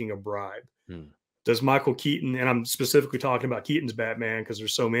taking a bribe? Does Michael Keaton, and I'm specifically talking about Keaton's Batman because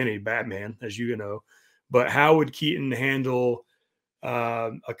there's so many Batman, as you know, but how would Keaton handle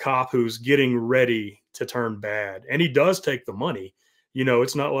a cop who's getting ready to turn bad? And he does take the money.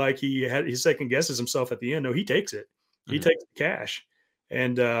 It's not like he second guesses himself at the end. No, he takes it. He takes the cash.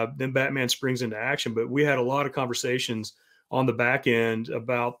 And then Batman springs into action. But we had a lot of conversations on the back end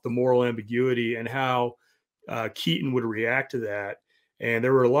about the moral ambiguity and how Keaton would react to that. And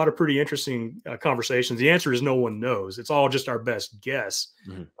there were a lot of pretty interesting conversations. The answer is no one knows. It's all just our best guess.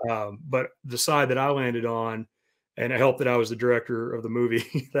 But the side that I landed on, and it helped that I was the director of the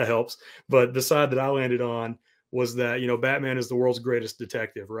movie, that helps. But the side that I landed on was that, Batman is the world's greatest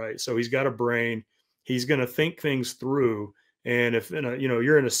detective, right? So he's got a brain. He's going to think things through. And if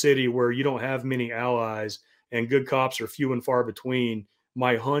you're in a city where you don't have many allies and good cops are few and far between,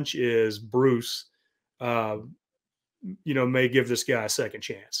 my hunch is Bruce, may give this guy a second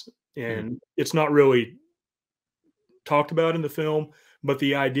chance. And it's not really talked about in the film, but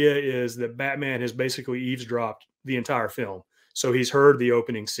the idea is that Batman has basically eavesdropped the entire film. So he's heard the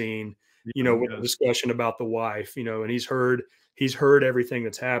opening scene, with the discussion about the wife, and he's heard everything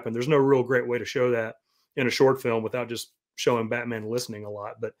that's happened. There's no real great way to show that in a short film without just showing Batman listening a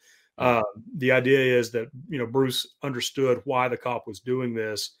lot. But the idea is that, Bruce understood why the cop was doing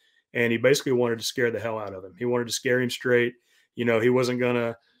this. And he basically wanted to scare the hell out of him. He wanted to scare him straight. He wasn't going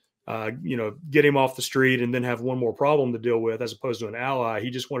to, get him off the street and then have one more problem to deal with as opposed to an ally. He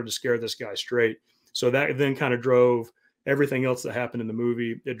just wanted to scare this guy straight. So that then kind of drove everything else that happened in the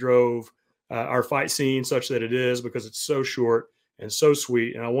movie. It drove our fight scene such that it is, because it's so short and so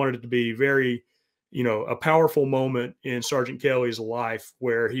sweet. And I wanted it to be very, a powerful moment in Sergeant Kelly's life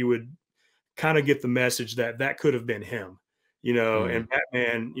where he would kind of get the message that could have been him. And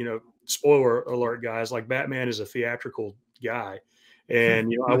Batman, spoiler alert, guys, like, Batman is a theatrical guy.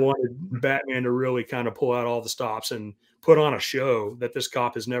 And, I wanted Batman to really kind of pull out all the stops and put on a show that this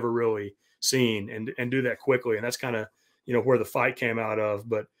cop has never really seen, and do that quickly. And that's kind of, where the fight came out of.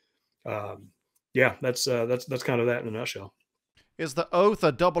 But yeah, that's kind of that in a nutshell. Is the oath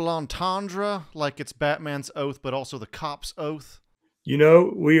a double entendre? Like, it's Batman's oath, but also the cop's oath?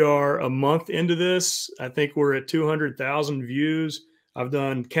 We are a month into this. I think we're at 200,000 views. I've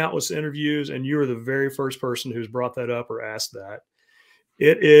done countless interviews, and you are the very first person who's brought that up or asked that.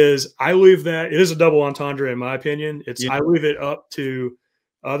 It is a double entendre in my opinion. I leave it up to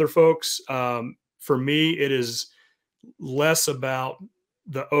other folks. For me, it is less about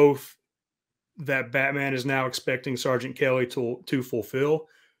the oath that Batman is now expecting Sergeant Kelly to fulfill.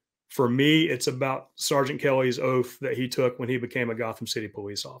 For me, it's about Sergeant Kelly's oath that he took when he became a Gotham City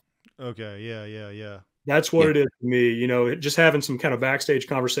police officer. Okay, yeah. That's what it is to me. Just having some kind of backstage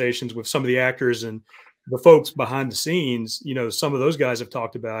conversations with some of the actors and the folks behind the scenes, some of those guys have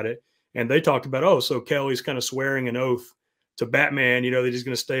talked about it, and they talked about, so Kelly's kind of swearing an oath to Batman, that he's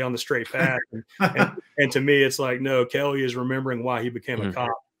going to stay on the straight path. And to me, it's like, no, Kelly is remembering why he became a cop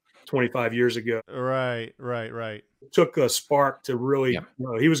 25 years ago. Right. It took a spark to really,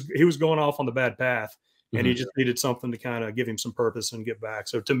 he was going off on the bad path, and he just needed something to kind of give him some purpose and get back.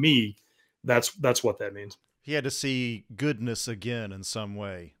 So to me, that's what that means. He had to see goodness again in some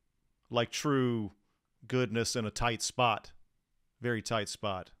way, like true goodness in a tight spot, very tight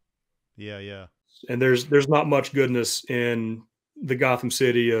spot. Yeah. And there's not much goodness in the Gotham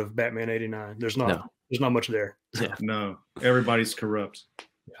City of Batman '89. There's not much there. Yeah. No, everybody's corrupt.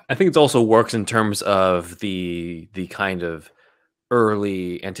 I think it also works in terms of the kind of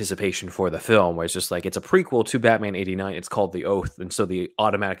early anticipation for the film, where it's just like, it's a prequel to Batman '89. It's called The Oath. And so the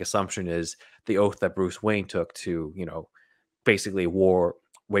automatic assumption is the oath that Bruce Wayne took to, basically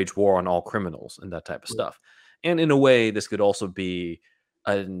wage war on all criminals and that type of stuff. And in a way, this could also be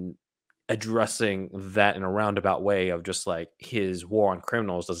addressing that in a roundabout way of just like, his war on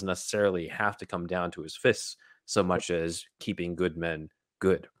criminals doesn't necessarily have to come down to his fists so much as keeping good men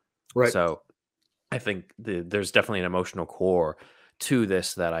good. Right. So I think there's definitely an emotional core to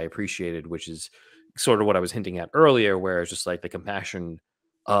this that I appreciated, which is sort of what I was hinting at earlier, where it's just like the compassion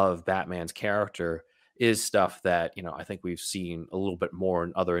of Batman's character is stuff that, I think we've seen a little bit more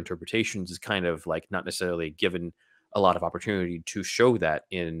in other interpretations, is kind of like not necessarily given a lot of opportunity to show that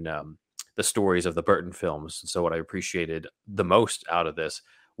in the stories of the Burton films. So what I appreciated the most out of this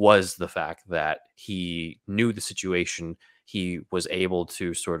was the fact that he knew the situation. He was able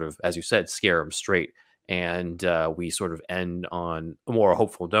to sort of, as you said, scare him straight. And we sort of end on a more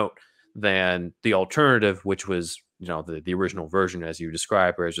hopeful note than the alternative, which was, the original version, as you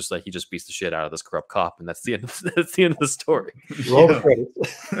described, where it's just like he just beats the shit out of this corrupt cop, and that's the end. That's the end of the story. Roll the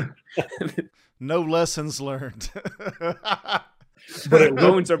credits. No lessons learned. But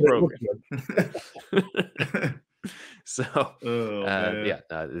bones are broken. So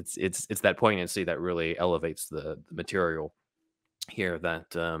it's that poignancy that really elevates the material here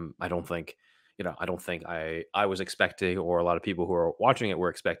that I don't think I was expecting, or a lot of people who are watching it were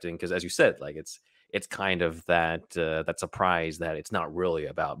expecting, because as you said, like it's kind of that surprise that it's not really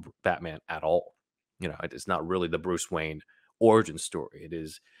about Batman at all. It's not really the Bruce Wayne origin story.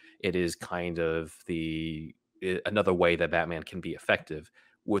 It is kind of another way that Batman can be effective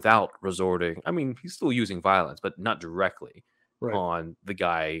without resorting. I mean, he's still using violence, but not directly on the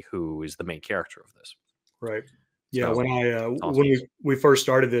guy who is the main character of this. Right. Yeah. So, when awesome. we first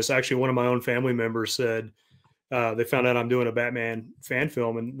started this, actually, one of my own family members said they found out I'm doing a Batman fan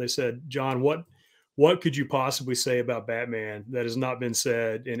film, and they said, "John, what could you possibly say about Batman that has not been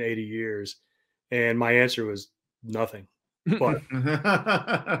said in 80 years?" And my answer was nothing. But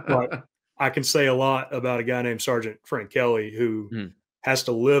I can say a lot about a guy named Sergeant Frank Kelly, who has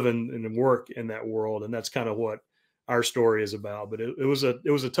to live and work in that world, and that's kind of what our story is about. But it was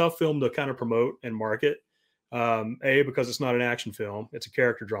a tough film to kind of promote and market. Because it's not an action film, it's a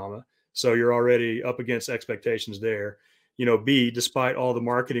character drama, so you're already up against expectations there. B, despite all the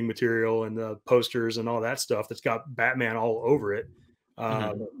marketing material and the posters and all that stuff that's got Batman all over it,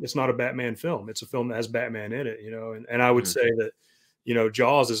 it's not a Batman film. It's a film that has Batman in it. And I would say that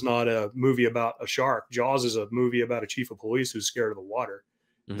Jaws is not a movie about a shark. Jaws is a movie about a chief of police who's scared of the water.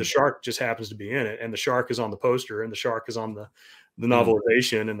 The shark just happens to be in it, and the shark is on the poster, and the shark is on the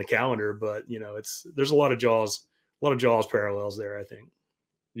novelization and the calendar. But there's a lot of Jaws parallels there, I think.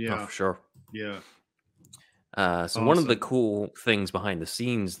 Yeah, for sure. Yeah. So Awesome. One of the cool things behind the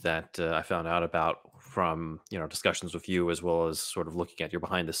scenes that I found out about from discussions with you, as well as sort of looking at your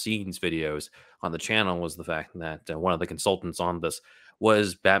behind the scenes videos on the channel, was the fact that one of the consultants on this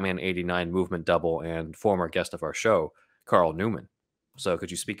was Batman 89 movement double and former guest of our show, Carl Newman. So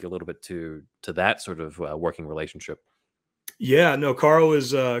could you speak a little bit to that sort of working relationship? Yeah, no, Carl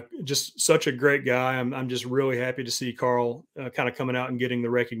is just such a great guy. I'm just really happy to see Carl kind of coming out and getting the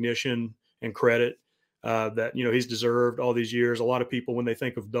recognition and credit that he's deserved all these years. A lot of people, when they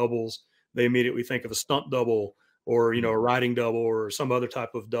think of doubles, they immediately think of a stunt double or a riding double or some other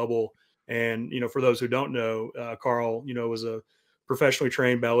type of double. And for those who don't know, Carl was a professionally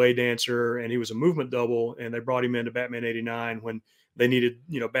trained ballet dancer, and he was a movement double. And they brought him into Batman 89 when they needed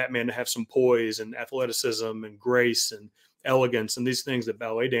Batman to have some poise and athleticism and grace and elegance and these things that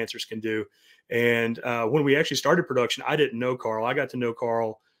ballet dancers can do. And when we actually started production, I didn't know Carl. I got to know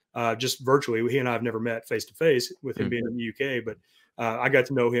Carl just virtually. He and I have never met face to face, with him being in the UK, but I got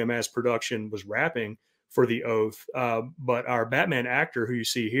to know him as production was wrapping for The Oath. But our Batman actor, who you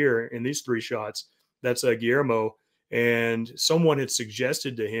see here in these three shots, that's Guillermo. And someone had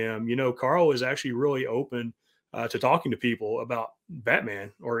suggested to him, Carl is actually really open to talking to people about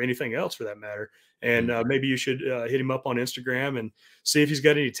Batman or anything else for that matter. And maybe you should hit him up on Instagram and see if he's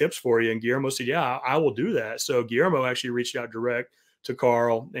got any tips for you. And Guillermo said, yeah, I will do that. So Guillermo actually reached out direct to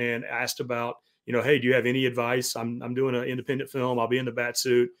Carl and asked about, hey, do you have any advice? I'm doing an independent film. I'll be in the bat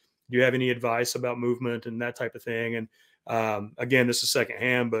suit. Do you have any advice about movement and that type of thing? And again, this is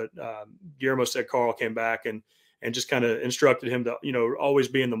secondhand, but Guillermo said Carl came back and just kind of instructed him to, always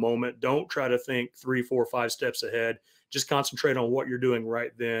be in the moment. Don't try to think 3, 4, 5 steps ahead. Just concentrate on what you're doing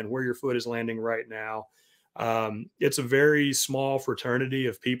right then, where your foot is landing right now. It's a very small fraternity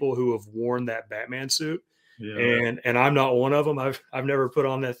of people who have worn that Batman suit. Yeah. And I'm not one of them. I've never put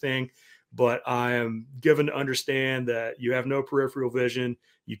on that thing, but I am given to understand that you have no peripheral vision.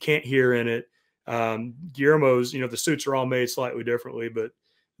 You can't hear in it. Guillermo's, the suits are all made slightly differently, but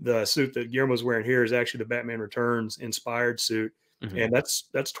the suit that Guillermo's wearing here is actually the Batman Returns inspired suit. And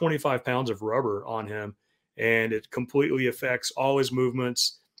that's 25 pounds of rubber on him. And it completely affects all his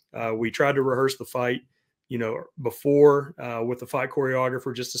movements. We tried to rehearse the fight, before with the fight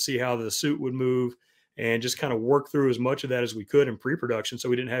choreographer, just to see how the suit would move and just kind of work through as much of that as we could in pre-production, so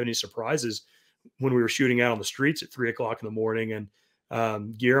we didn't have any surprises when we were shooting out on the streets at 3 o'clock in the morning.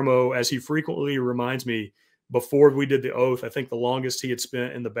 And Guillermo, as he frequently reminds me, before we did the Oath, I think the longest he had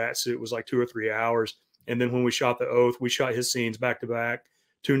spent in the bat suit was like 2 or 3 hours. And then when we shot the Oath, we shot his scenes back to back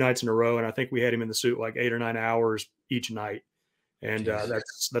 2 nights in a row. And I think we had him in the suit like 8 or 9 hours each night. And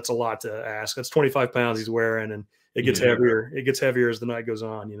that's a lot to ask. That's 25 pounds he's wearing, and it gets heavier. It gets heavier as the night goes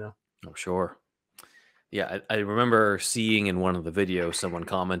on, you know? I'm sure. Yeah, I remember seeing in one of the videos someone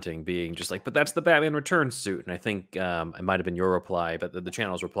commenting, being just like, "But that's the Batman Returns suit." And I think it might have been your reply, but the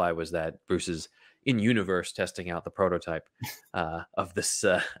channel's reply was that Bruce is in universe testing out the prototype of this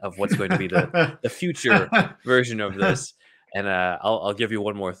of what's going to be the future version of this. And I'll give you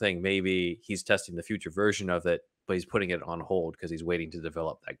one more thing. Maybe he's testing the future version of it, but he's putting it on hold because he's waiting to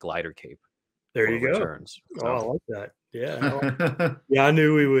develop that glider cape. There you go. Returns. Oh, I like that. Yeah. Yeah, I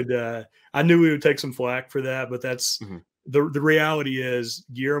knew we would take some flack for that, but that's the reality is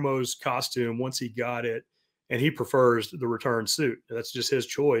Guillermo's costume, once he got it, and he prefers the return suit. That's just his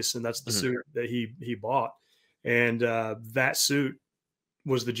choice, and that's the suit that he bought. And that suit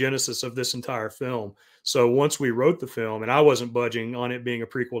was the genesis of this entire film. So once we wrote the film, and I wasn't budging on it being a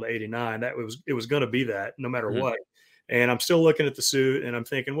prequel to 89, that it was going to be that no matter what. And I'm still looking at the suit and I'm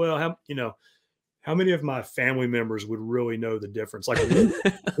thinking, well, how many of my family members would really know the difference? Like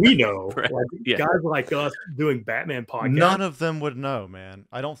we know, right. Guys like us doing Batman podcasts. None of them would know, man.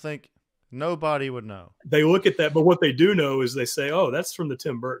 I don't think nobody would know. They look at that, but what they do know is they say, "Oh, that's from the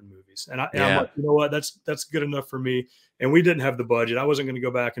Tim Burton movies," and I'm like, you know what? That's good enough for me. And we didn't have the budget. I wasn't going to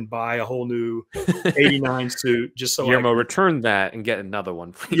go back and buy a whole new 89 suit just so Guillermo, return that and get another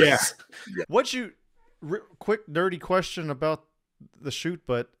one, please. Yeah. What'd you? Quick nerdy question about the shoot,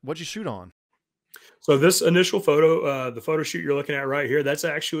 but what'd you shoot on? So this initial photo, the photo shoot you're looking at right here, that's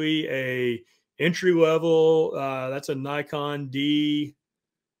actually a entry level. That's a Nikon D3000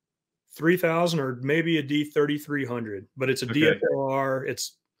 or maybe a D3300, but it's a DSLR.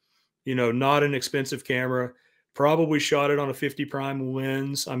 It's, not an expensive camera. Probably shot it on a 50 prime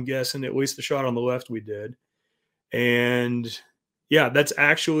lens. I'm guessing at least the shot on the left we did. And yeah, that's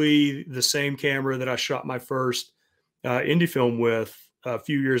actually the same camera that I shot my first indie film with a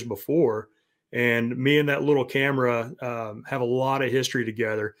few years before. And me and that little camera have a lot of history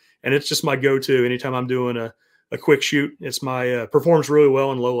together. And it's just my go-to anytime I'm doing a quick shoot. It's my performs really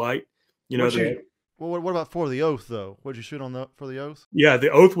well in low light. What about for the Oath though? What'd you shoot on for the Oath? Yeah,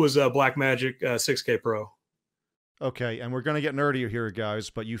 the Oath was a Blackmagic 6K Pro. Okay, and we're gonna get nerdier here,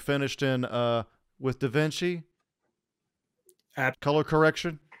 guys. But you finished in with DaVinci, color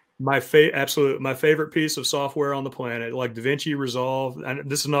correction. Absolutely my favorite piece of software on the planet, like DaVinci Resolve. And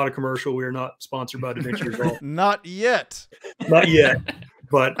this is not a commercial. We are not sponsored by DaVinci Resolve. Not yet. Not yet.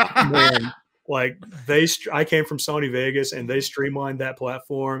 But man, I came from Sony Vegas and they streamlined that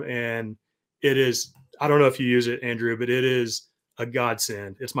platform, and it is. I don't know if you use it, Andrew, but it is a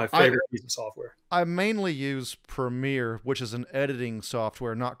godsend. It's my favorite piece of software. I mainly use Premiere, which is an editing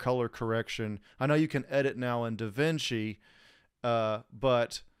software, not color correction. I know you can edit now in DaVinci,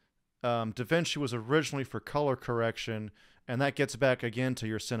 but DaVinci was originally for color correction, and that gets back again to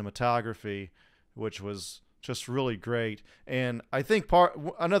your cinematography, which was just really great. And I think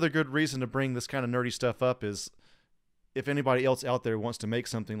another good reason to bring this kind of nerdy stuff up is if anybody else out there wants to make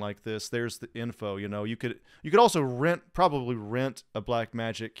something like this, there's the info. You could also probably rent a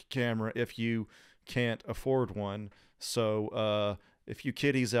Blackmagic camera if you can't afford one. So if you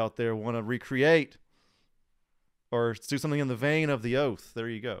kiddies out there want to recreate or do something in the vein of the Oath, there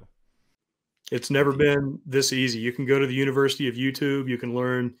you go. It's never been this easy. You can go to the University of YouTube. You can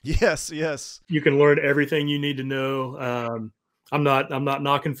learn. Yes. You can learn everything you need to know. I'm not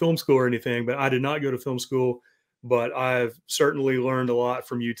knocking film school or anything, but I did not go to film school. But I've certainly learned a lot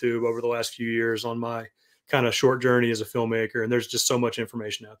from YouTube over the last few years on my kind of short journey as a filmmaker. And there's just so much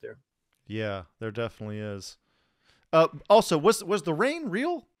information out there. Yeah, there definitely is. Also, was the rain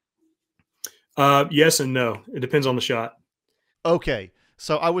real? Yes and no. It depends on the shot. Okay.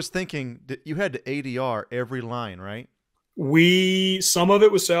 So I was thinking that you had to ADR every line, right? Some of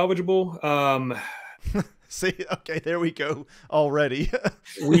it was salvageable. See, okay, there we go already.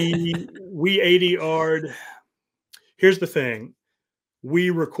 we ADR'd. Here's the thing. We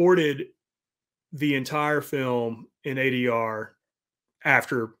recorded the entire film in ADR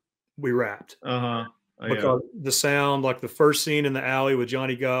after we wrapped. Because the sound, like the first scene in the alley with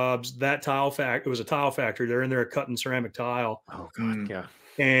Johnny Gobbs, that it was a tile factory. They're in there cutting ceramic tile. Oh God, yeah.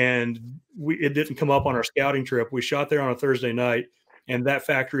 And it didn't come up on our scouting trip. We shot there on a Thursday night, and that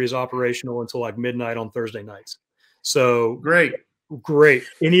factory is operational until like midnight on Thursday nights. So great.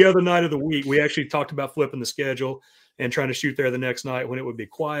 Any other night of the week, we actually talked about flipping the schedule and trying to shoot there the next night when it would be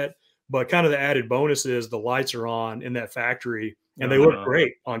quiet. But kind of the added bonus is the lights are on in that factory and they look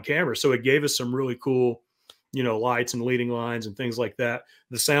great on camera. So it gave us some really cool, lights and leading lines and things like that.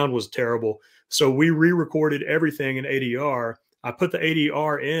 The sound was terrible. So we re-recorded everything in ADR. I put the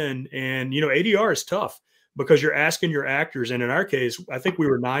ADR in, and ADR is tough because you're asking your actors. And in our case, I think we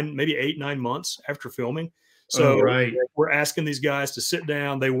were 8, 9 months after filming. So we're asking these guys to sit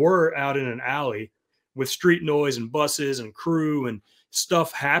down. They were out in an alley with street noise and buses and crew and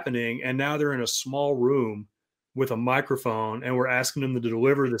stuff happening. And now they're in a small room with a microphone, and we're asking them to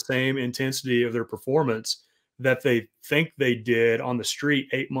deliver the same intensity of their performance that they think they did on the street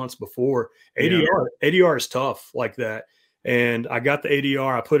 8 months before. ADR is tough like that. And I got the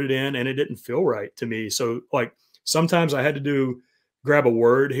ADR, I put it in, and it didn't feel right to me. So like sometimes I had to grab a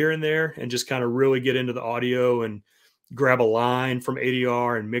word here and there and just kind of really get into the audio and grab a line from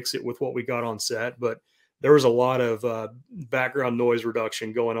ADR and mix it with what we got on set. But there was a lot of background noise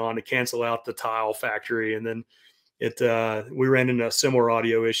reduction going on to cancel out the tile factory. And then we ran into similar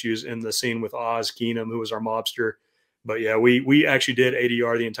audio issues in the scene with Oz Keenum, who was our mobster. But yeah, we actually did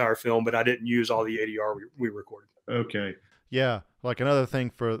ADR the entire film, but I didn't use all the ADR we recorded. Okay. Yeah, like another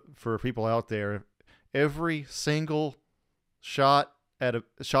thing for people out there, every single shot at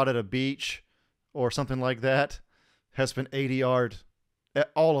a beach or something like that has been ADR'd,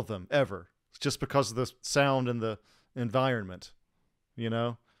 all of them ever, just because of the sound and the environment,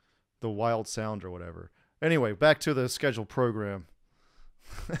 the wild sound or whatever. Anyway, back to the scheduled program.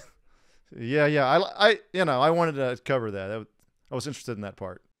 Yeah. I wanted to cover that. I was interested in that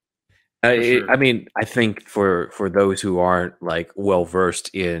part. Sure. I mean, I think for those who aren't like well versed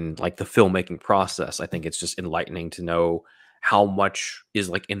in like the filmmaking process, I think it's just enlightening to know how much is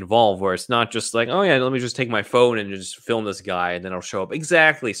like involved, where it's not just like, oh yeah, let me just take my phone and just film this guy and then it'll show up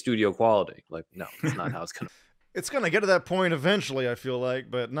exactly studio quality. Like, no, it's not how it's gonna. It's gonna get to that point eventually, I feel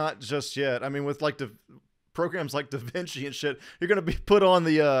like, but not just yet. I mean, with like programs like DaVinci and shit, you're gonna be put on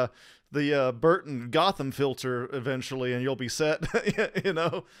the Burton Gotham filter eventually, and you'll be set.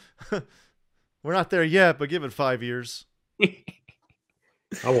 We're not there yet, but give it 5 years.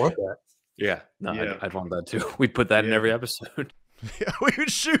 I want that. Yeah, no, yeah. I'd want that too. We'd put that in every episode. Yeah, we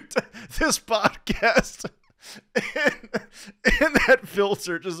would shoot this podcast in that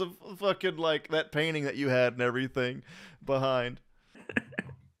filter, just a fucking like that painting that you had and everything behind.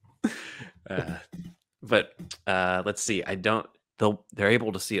 But let's see. They're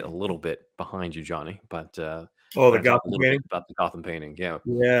able to see it a little bit behind you, Johnny. But the Gotham painting, about the Gotham painting,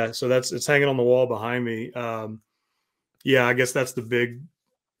 yeah. So it's hanging on the wall behind me. Yeah, I guess that's the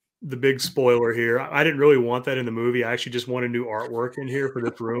big spoiler here. I didn't really want that in the movie. I actually just wanted new artwork in here for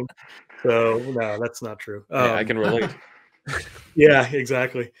this room. So no, that's not true. Yeah, I can relate. Yeah,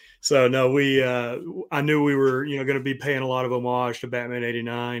 exactly. So no, I knew we were, going to be paying a lot of homage to Batman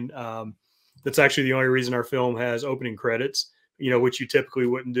 '89. That's actually the only reason our film has opening credits, which you typically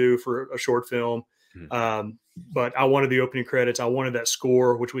wouldn't do for a short film. Mm-hmm. But I wanted the opening credits. I wanted that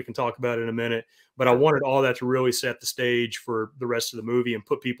score, which we can talk about in a minute. But I wanted all that to really set the stage for the rest of the movie and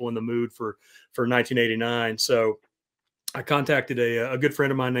put people in the mood for 1989. So I contacted a good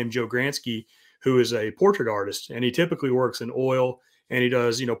friend of mine named Joe Gransky, who is a portrait artist, and he typically works in oil, and he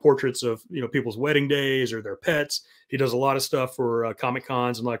does, portraits of, people's wedding days or their pets. He does a lot of stuff for Comic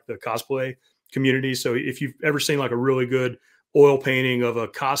Cons and like the cosplay community. So if you've ever seen like a really good oil painting of a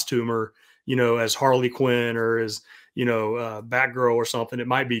costumer, as Harley Quinn or as, Batgirl or something, it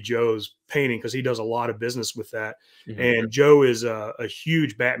might be Joe's painting because he does a lot of business with that. Mm-hmm. And Joe is a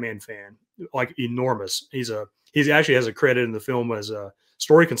huge Batman fan, like enormous. He actually has a credit in the film as a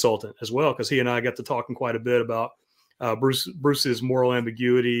story consultant as well, because he and I got to talking quite a bit about Bruce's moral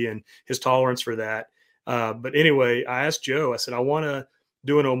ambiguity and his tolerance for that. But anyway, I asked Joe, I said, I want to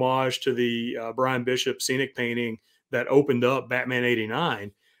do an homage to the Brian Bishop scenic painting that opened up Batman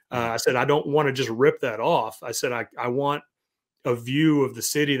 '89. I said, I don't want to just rip that off. I said, I want a view of the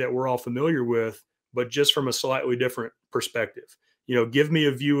city that we're all familiar with, but just from a slightly different perspective. Give me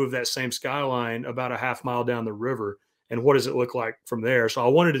a view of that same skyline about a half mile down the river, and what does it look like from there? So I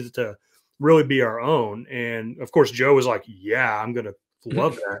wanted it to really be our own. And of course, Joe was like, yeah, I'm going to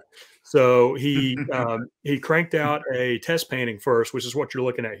love that. So he cranked out a test painting first, which is what you're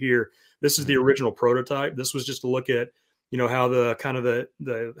looking at here. This is the original prototype. This was just to look at, how the kind of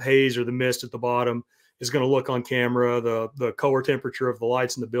the haze or the mist at the bottom is going to look on camera, the color temperature of the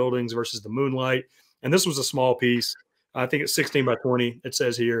lights in the buildings versus the moonlight. And this was a small piece. I think it's 16 by 20, it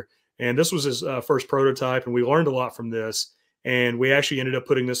says here. And this was his first prototype, and we learned a lot from this. And we actually ended up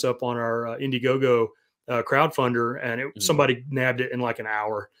putting this up on our Indiegogo crowdfunder, and somebody nabbed it in like an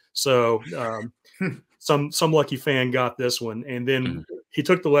hour. So some lucky fan got this one. And then he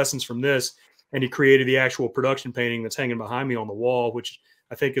took the lessons from this and he created the actual production painting that's hanging behind me on the wall, which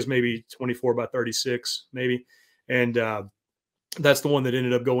I think is maybe 24 by 36, maybe. And that's the one that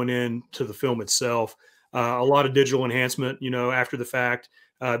ended up going into the film itself. A lot of digital enhancement, after the fact.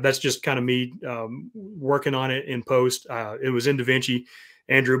 That's just kind of me working on it in post. It was in DaVinci.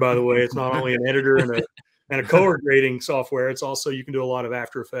 Andrew, by the way, it's not only an editor and a color grading software. It's also, you can do a lot of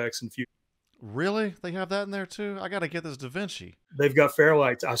After Effects and Really? They have that in there too? I got to get this DaVinci. They've got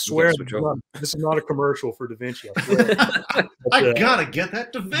Fairlights. I swear, this is not a commercial for DaVinci. I swear. I gotta get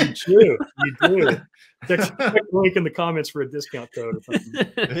that DaVinci. You do. Check the link in the comments for a discount code or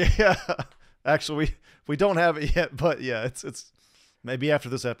something. Yeah. Actually, we don't have it yet, but yeah, it's maybe after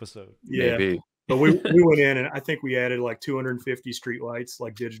this episode. Yeah. Maybe. But we went in and I think we added like 250 street lights,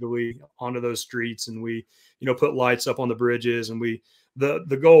 like digitally onto those streets. And we, put lights up on the bridges. And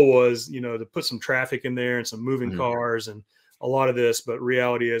the goal was, to put some traffic in there and some moving cars and a lot of this. But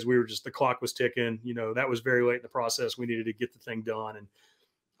reality is the clock was ticking, that was very late in the process. We needed to get the thing done. And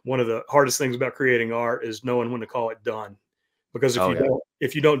one of the hardest things about creating art is knowing when to call it done. Because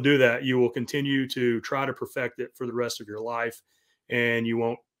if you don't do that, you will continue to try to perfect it for the rest of your life and you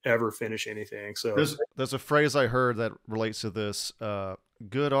won't ever finish anything. So there's a phrase I heard that relates to this.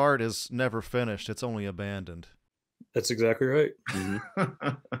 Good art is never finished. It's only abandoned. That's exactly right.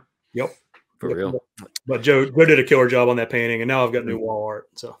 Yep. For real. But Joe did a killer job on that painting and now I've got new wall art.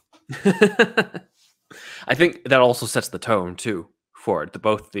 So I think that also sets the tone too for it,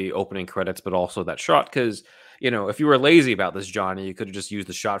 both the opening credits, but also that shot. Because, if you were lazy about this, Johnny, you could have just used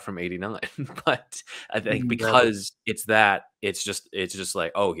the shot from '89. But I think because it's just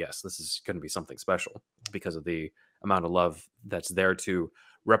like, oh yes, this is going to be something special because of the amount of love that's there to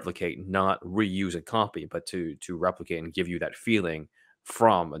replicate, not reuse and copy, but to replicate and give you that feeling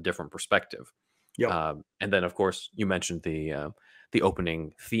from a different perspective. Yeah. And then of course you mentioned the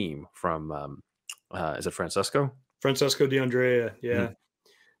opening theme from is it Francesco De Andrea? Yeah.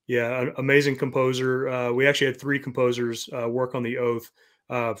 Yeah, amazing composer. We actually had 3 composers work on The Oath.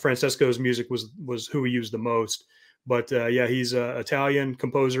 Francesco's music was who we used the most. But he's an Italian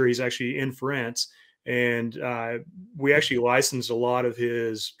composer. He's actually in France. And we actually licensed a lot of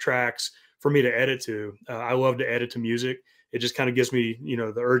his tracks for me to edit to. I love to edit to music. It just kind of gives me,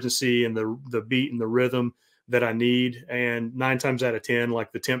 the urgency and the beat and the rhythm that I need. And 9 times out of 10,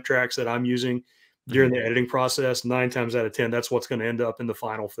 like the temp tracks that I'm using during the editing process, 9 times out of 10, that's what's going to end up in the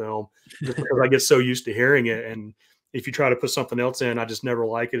final film, just because I get so used to hearing it. And if you try to put something else in, I just never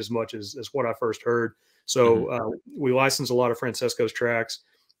like it as much as what I first heard. So we licensed a lot of Francesco's tracks.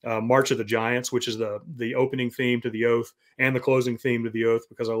 March of the Giants, which is the opening theme to The Oath and the closing theme to The Oath,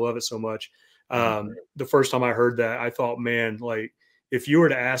 because I love it so much. The first time I heard that, I thought, man, like if you were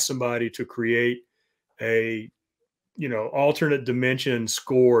to ask somebody to create a alternate dimension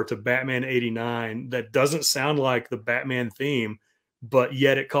score to Batman 89 that doesn't sound like the Batman theme, but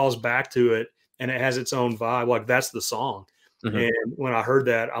yet it calls back to it and it has its own vibe, like that's the song. And when I heard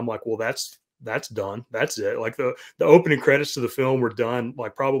that, I'm like, well, that's done. That's it. Like the opening credits to the film were done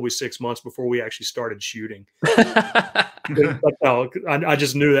like probably 6 months before we actually started shooting. I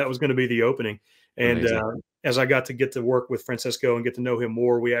just knew that was going to be the opening. And as I got to work with Francesco and get to know him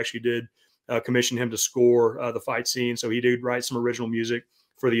more, we actually did commission him to score the fight scene. So he did write some original music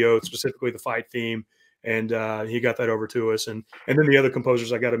for The Oath, specifically the fight theme. And he got that over to us. And then the other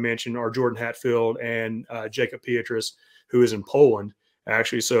composers I got to mention are Jordan Hatfield and Jacob Pietras, who is in Poland,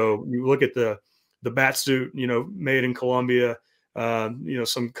 actually. So you look at the bat suit, made in Colombia,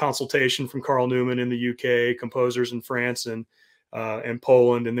 some consultation from Carl Newman in the UK, composers in France and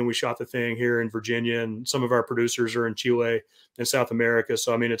Poland. And then we shot the thing here in Virginia, and some of our producers are in Chile and South America.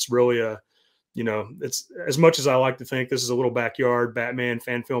 So, I mean, it's really it's as much as I like to think this is a little backyard Batman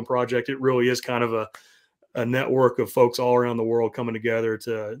fan film project, it really is kind of a network of folks all around the world coming together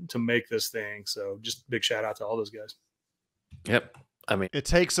to make this thing. So just big shout out to all those guys. Yep. I mean, it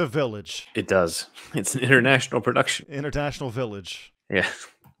takes a village. It does. It's an international production. International village. Yeah.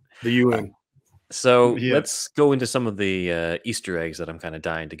 The UN. So let's go into some of the Easter eggs that I'm kind of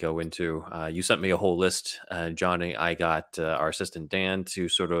dying to go into. You sent me a whole list, Johnny. I got our assistant Dan to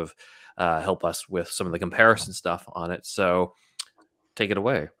sort of help us with some of the comparison stuff on it. So take it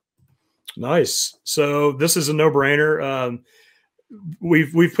away. Nice. So this is a no-brainer.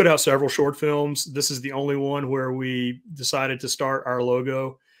 We've put out several short films. This is the only one where we decided to start our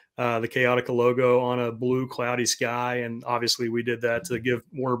logo, the Chaotica logo, on a blue cloudy sky. And obviously we did that to give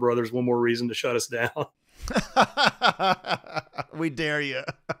Warner Brothers one more reason to shut us down. We dare you.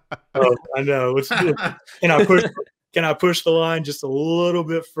 Oh, I know. And I can I push the line just a little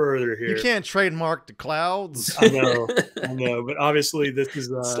bit further here? You can't trademark the clouds. I know, but obviously this is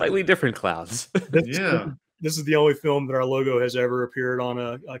slightly different clouds. Yeah. This is the only film that our logo has ever appeared on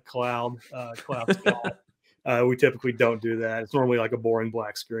a cloud sky. We typically don't do that. It's normally like a boring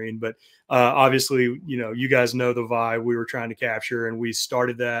black screen, but obviously, you guys know the vibe we were trying to capture, and we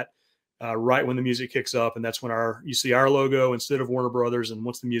started that right when the music kicks up, and that's when you see our logo instead of Warner Brothers, and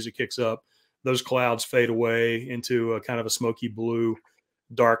once the music kicks up, those clouds fade away into a kind of a smoky blue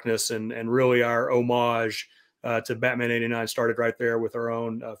darkness, and really our homage to Batman '89 started right there with our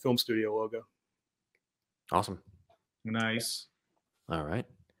own film studio logo. Awesome. Nice. All right.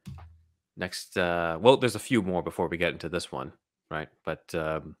 Next, well, there's a few more before we get into this one, right? But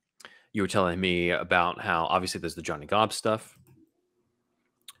you were telling me about how obviously there's the Johnny Gobb stuff,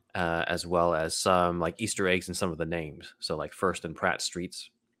 as well as some like Easter eggs in some of the names. So like First and Pratt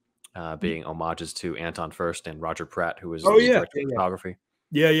Streets being homages to Anton First and Roger Pratt, who was the director of photography.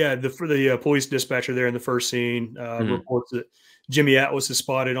 Yeah. The police dispatcher there in the first scene reports that Jimmy Atlas is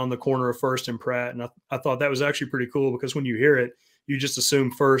spotted on the corner of First and Pratt. And I thought that was actually pretty cool because when you hear it, you just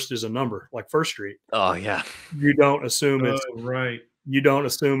assume First is a number, like First Street. Oh, yeah. You don't assume it's right. You don't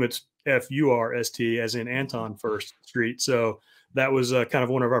assume it's F-U-R-S-T as in Anton First Street. So that was kind of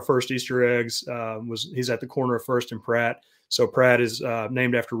one of our first Easter eggs. He's at the corner of First and Pratt. So Pratt is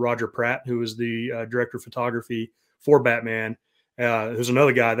named after Roger Pratt, who is the director of photography for Batman. Who's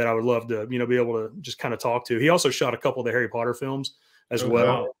another guy that I would love to, be able to just kind of talk to. He also shot a couple of the Harry Potter films as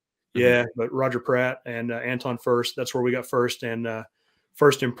well. Wow. Yeah, but Roger Pratt and Anton First, that's where we got First and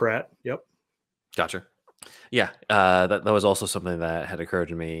First and Pratt. Yep. Gotcha. Yeah, that was also something that had occurred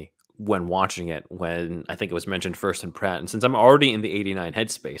to me when watching it, when I think it was mentioned First and Pratt. And since I'm already in the '89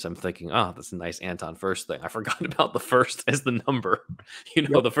 headspace, I'm thinking, oh, that's a nice Anton First thing. I forgot about the first as the number.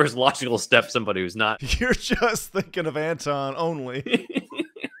 The first logical step, somebody who's not. You're just thinking of Anton only.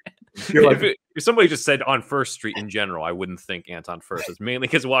 If somebody just said on First Street in general, I wouldn't think Anton First. It's mainly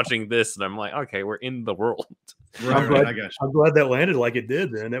because watching this, and I'm like, okay, we're in the world. Right, I'm glad that landed like it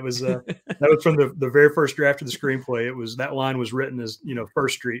did. Then that was from the very first draft of the screenplay. That line was written as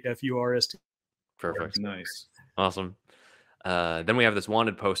First Street, F-U-R-S-T. Perfect. Nice. Awesome. Then we have this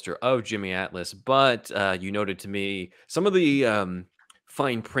wanted poster of Jimmy Atlas, but you noted to me some of the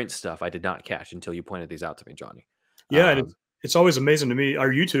fine print stuff I did not catch until you pointed these out to me, Johnny. Yeah, and it's always amazing to me.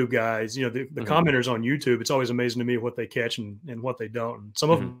 Our YouTube guys, the commenters on YouTube, it's always amazing to me what they catch and what they don't. And some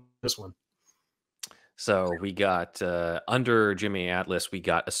of them, this one. So we got under Jimmy Atlas, we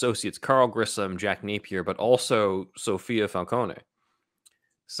got associates Carl Grissom, Jack Napier, but also Sophia Falcone.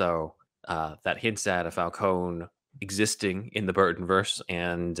 So that hints at a Falcone existing in the Burtonverse,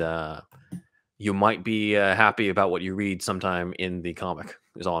 and you might be happy about what you read sometime in the comic,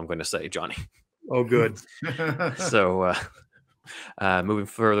 is all I'm going to say, Johnny. Oh, good. So moving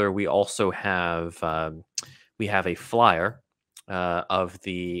further, we also have a flyer of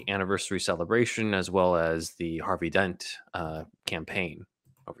the anniversary celebration, as well as the Harvey Dent campaign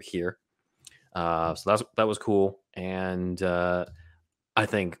over here. So that was cool. And I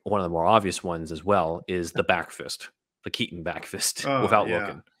think one of the more obvious ones as well is the back fist, the Keaton back fist, without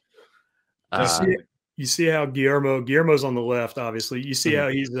looking. You see how Guillermo's on the left, obviously. You see how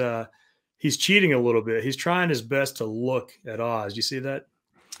he's cheating a little bit. He's trying his best to look at Oz. You see that?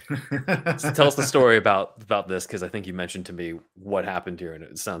 So tell us the story about this, because I think you mentioned to me what happened here, and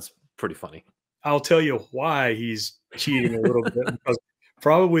it sounds pretty funny. I'll tell you why he's cheating a little bit, because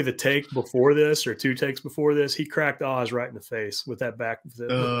probably the take before this, or two takes before this, he cracked Oz right in the face with that back.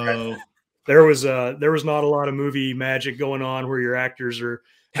 There was not a lot of movie magic going on where your actors are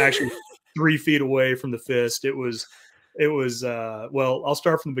actually 3 feet away from the fist. It was well, I'll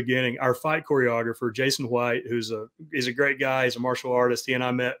start from the beginning. Our fight choreographer, Jason White, he's a great guy. He's a martial artist. He and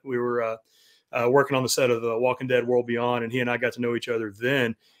I met. We were working on the set of The Walking Dead World Beyond, and he and I got to know each other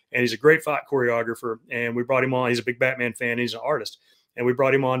then. And he's a great fight choreographer. And we brought him on. He's a big Batman fan. He's an artist. And we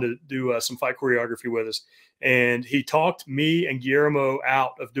brought him on to do some fight choreography with us. And he talked me and Guillermo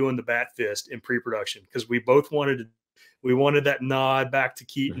out of doing the Bat Fist in pre-production, because we both wanted that nod back to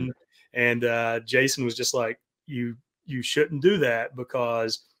Keaton. And Jason was just like, you shouldn't do that,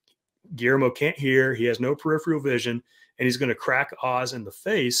 because Guillermo can't hear. He has no peripheral vision, and he's going to crack Oz in the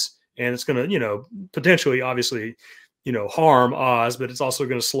face. And it's going to, potentially, obviously, harm Oz, but it's also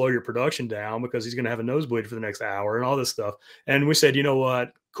going to slow your production down, because he's going to have a nosebleed for the next hour and all this stuff. And we said, you know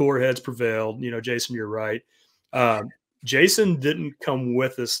what? Cooler heads prevailed. Jason, you're right. Jason didn't come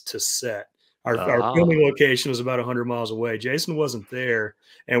with us to set. Our filming location was about 100 miles away. Jason wasn't there,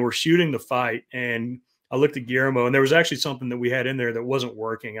 and we're shooting the fight. And I looked at Guillermo, and there was actually something that we had in there that wasn't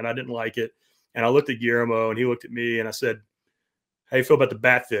working, and I didn't like it. And I looked at Guillermo and he looked at me and I said, how you feel about the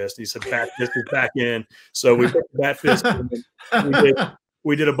bat fist? And he said, bat fist is back in. So we put the bat fist in.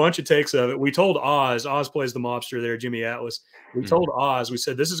 We did a bunch of takes of it. We told Oz plays the mobster there, Jimmy Atlas. We told Oz, we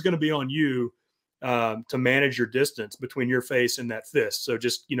said, this is going to be on you to manage your distance between your face and that fist. So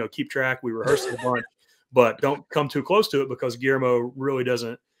just, keep track. We rehearsed it a bunch, but don't come too close to it because Guillermo really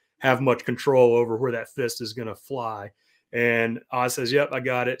doesn't have much control over where that fist is going to fly. And Oz says, yep, I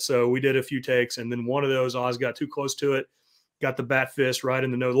got it. So we did a few takes. And then one of those, Oz got too close to it, got the bat fist right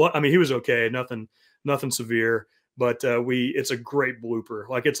in the nose. I mean, he was okay. Nothing severe. But it's a great blooper.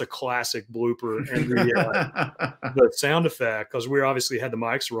 Like, it's a classic blooper. And the sound effect, because we obviously had the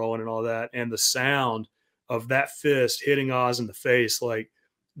mics rolling and all that, and the sound of that fist hitting Oz in the face, like,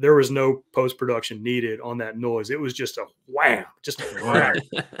 there was no post-production needed on that noise. It was just a wham, just a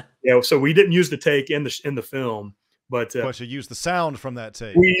wham. So we didn't use the take in the film, but you used the sound from that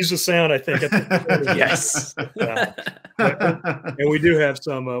take. We used the sound, I think. Yes. And we do have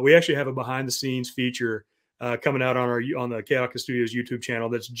some. We actually have a behind-the-scenes feature coming out on the Chaotica Studios YouTube channel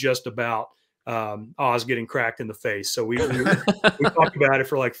that's just about Oz getting cracked in the face. So we talked about it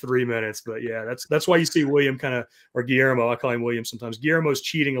for like 3 minutes. But yeah, that's why you see William or Guillermo. I call him William sometimes. Guillermo's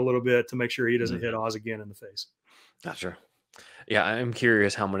cheating a little bit to make sure he doesn't hit Oz again in the face. Gotcha. Yeah, I'm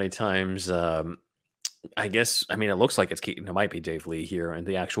curious how many times. I guess, I mean, it looks like it might be Dave Lee here in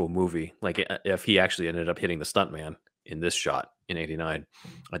the actual movie. Like, if he actually ended up hitting the stuntman in this shot in '89,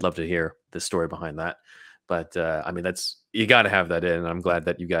 I'd love to hear the story behind that. But I mean, you got to have that in. And I'm glad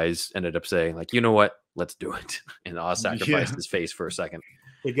that you guys ended up saying, like, you know what, let's do it. And Oz sacrificed his face for a second.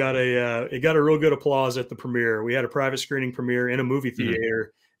 It got a real good applause at the premiere. We had a private screening premiere in a movie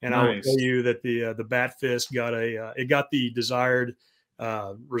theater, and I will tell you that the bat fist got the desired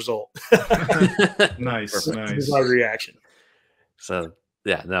result. Nice. Desired reaction. So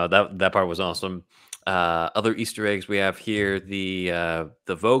yeah, no, that part was awesome. Other Easter eggs we have here: the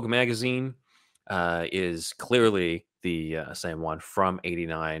Vogue magazine is clearly the same one from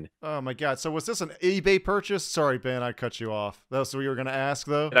 '89. Oh my God! So was this an eBay purchase? Sorry, Ben, I cut you off. That's what you were going to ask,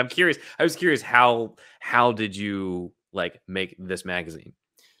 though. And I'm curious. I was curious how did you make this magazine?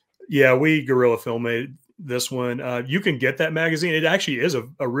 Yeah, we Guerrilla Film made this one. You can get that magazine. It actually is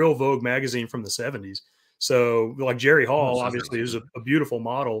a real Vogue magazine from the '70s. So, like, Jerry Hall, obviously, is a beautiful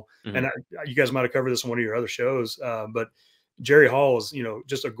model, and you guys might have covered this on one of your other shows, but Jerry Hall is,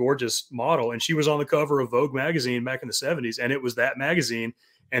 just a gorgeous model. And she was on the cover of Vogue magazine back in the '70s. And it was that magazine.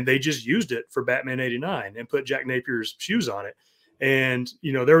 And they just used it for Batman '89 and put Jack Napier's shoes on it. And,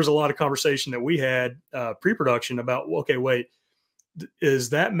 there was a lot of conversation that we had pre-production about, okay, wait, is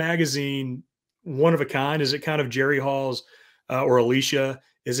that magazine one of a kind? Is it kind of Jerry Hall's or Alicia?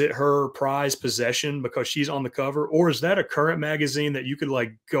 Is it her prized possession because she's on the cover? Or is that a current magazine that you could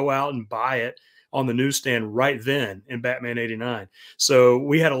go out and buy it on the newsstand right then in Batman '89. So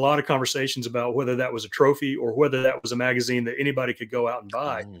we had a lot of conversations about whether that was a trophy or whether that was a magazine that anybody could go out and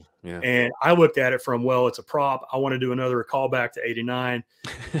buy. And I looked at it from, well, it's a prop. I want to do another callback to '89,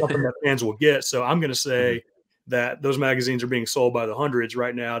 something that fans will get. So I'm going to say that those magazines are being sold by the hundreds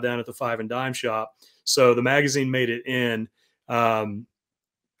right now down at the 5 and Dime shop. So the magazine made it in.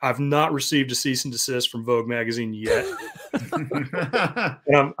 I've not received a cease and desist from Vogue magazine yet.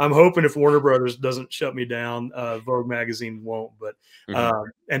 And I'm hoping if Warner Brothers doesn't shut me down, Vogue magazine won't. But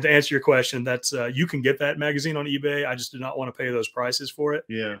and to answer your question, that's you can get that magazine on eBay. I just do not want to pay those prices for it.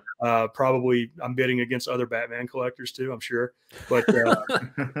 Yeah. Probably I'm bidding against other Batman collectors too, I'm sure. But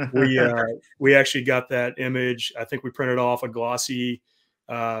we actually got that image. I think we printed off a glossy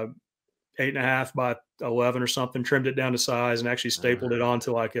 8.5 by 11 or something, trimmed it down to size, and actually stapled it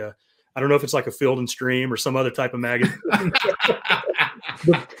onto I don't know if it's like a Field and Stream or some other type of magazine.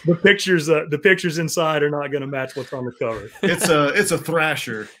 the pictures inside are not going to match what's on the cover. It's a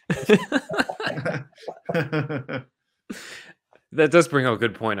Thrasher. That does bring up a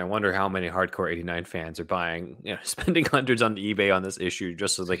good point. I wonder how many hardcore '89 fans are buying, spending hundreds on eBay on this issue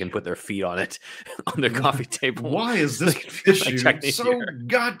just so they can put their feet on it on their coffee table. Why is this issue so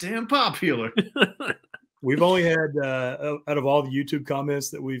goddamn popular? We've only had, out of all the YouTube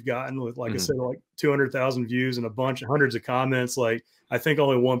comments that we've gotten with, I said, 200,000 views and hundreds of comments, I think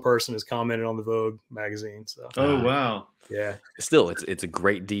only one person has commented on the Vogue magazine. So. Oh, wow. Yeah. Still, it's a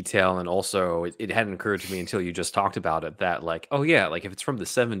great detail. And also it hadn't occurred to me until you just talked about it that if it's from the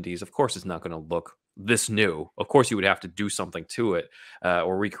 '70s, of course, it's not going to look this new. Of course, you would have to do something to it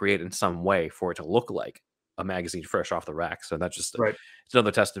or recreate in some way for it to look like a magazine fresh off the rack. So that's just it's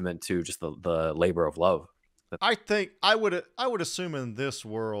another testament to just the labor of love. I think I would assume in this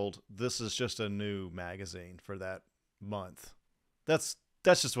world this is just a new magazine for that month. That's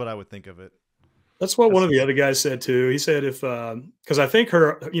just what I would think of it. That's what one of the other guys said too. He said if because I think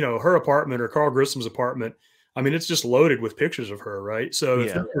her apartment or Carl Grissom's apartment, I mean, it's just loaded with pictures of her, right? So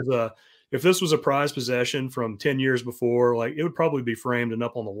Yeah. if this was a prized possession from 10 years before, like it would probably be framed and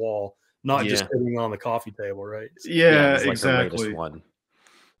up on the wall, not just Yeah. sitting on the coffee table, right? Yeah, it's like the latest exactly. one.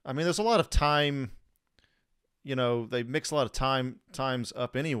 I mean, there's a lot of time. You know, they mix a lot of times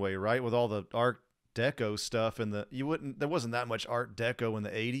up anyway, right? With all the Art Deco stuff and there wasn't that much Art Deco in the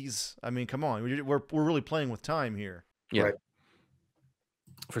 80s. I mean, come on, we're really playing with time here. Yeah, Right.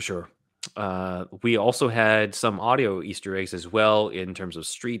 for sure. We also had some audio Easter eggs as well in terms of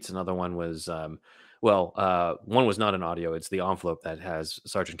streets. Another one was, one was not an audio. It's the envelope that has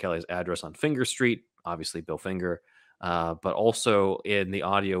Sergeant Kelly's address on Finger Street, obviously Bill Finger. But also in the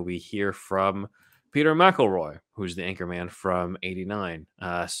audio, we hear from Peter McElroy, who's the anchorman from '89.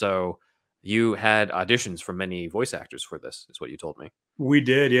 So you had auditions from many voice actors for this, is what you told me. We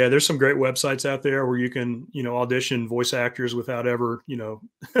did, yeah. There's some great websites out there where you can, audition voice actors without ever,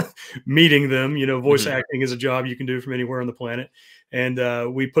 meeting them. Voice acting is a job you can do from anywhere on the planet.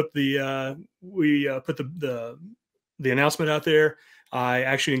 And we put the announcement out there. I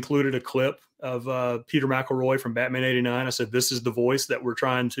actually included a clip of Peter McElroy from Batman '89. I said, "This is the voice that we're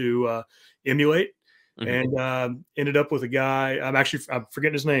trying to emulate." And ended up with a guy. I'm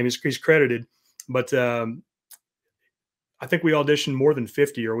forgetting his name. He's credited, but I think we auditioned more than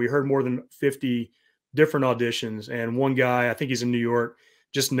 50, or we heard more than 50 different auditions. And one guy, I think he's in New York,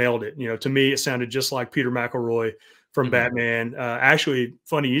 just nailed it. To me, it sounded just like Peter McElroy from Batman. Actually,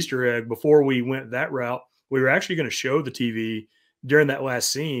 funny Easter egg, before we went that route, we were actually going to show the TV during that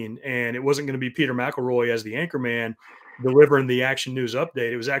last scene. And it wasn't going to be Peter McElroy as the anchorman delivering the action news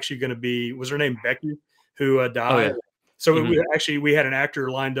update. It was actually going to be, was her name Becky, who died? Oh, yeah. So we had an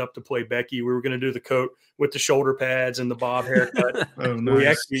actor lined up to play Becky. We were going to do the coat with the shoulder pads and the bob haircut. Oh,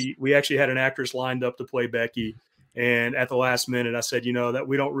 nice. We actually had an actress lined up to play Becky. And at the last minute, I said, that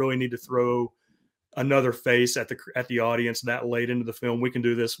we don't really need to throw another face at the audience that late into the film. We can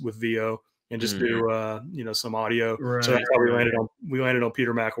do this with VO and just do some audio. Right. So that's how we landed on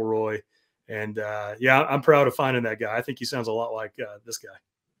Peter McElroy. And I'm proud of finding that guy. I think he sounds a lot like this guy.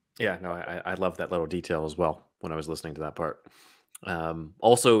 Yeah, no, I love that little detail as well when I was listening to that part.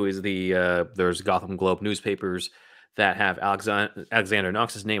 Also, is there's Gotham Globe newspapers that have Alexander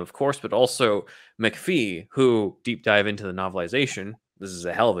Knox's name, of course, but also McPhee, who deep dive into the novelization. This is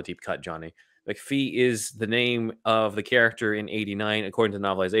a hell of a deep cut, Johnny. McPhee is the name of the character in '89, according to the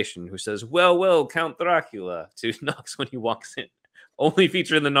novelization, who says, well, Count Dracula to Knox when he walks in. Only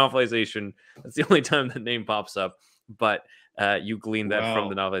featured in the novelization. That's the only time the name pops up. But you glean that from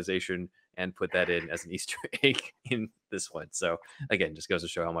the novelization and put that in as an Easter egg in this one. So again, just goes to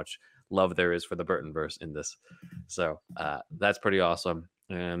show how much love there is for the Burtonverse in this. So that's pretty awesome.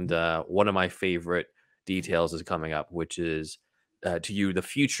 And one of my favorite details is coming up, which is to you, the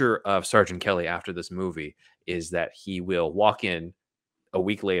future of Sergeant Kelly after this movie is that he will walk in a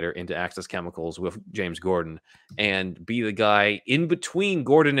week later into Axis Chemicals with James Gordon and be the guy in between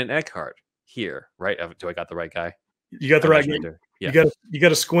Gordon and Eckhart here, right? Do I got the right guy? You got the right guy. Yeah. You got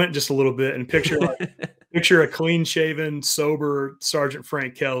to squint just a little bit and picture a clean shaven, sober Sergeant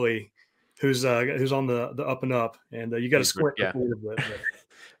Frank Kelly, who's on the up and up, and you got to squint a little bit.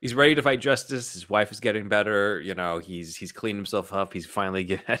 He's ready to fight justice. His wife is getting better. He's cleaned himself up. He's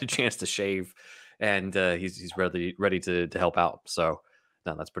finally had a chance to shave, and he's ready to help out. So.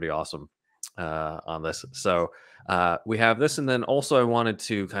 No, that's pretty awesome on this. So we have this. And then also I wanted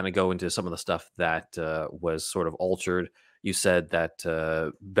to kind of go into some of the stuff that was sort of altered. You said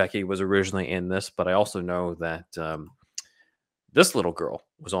that Becky was originally in this, but I also know that this little girl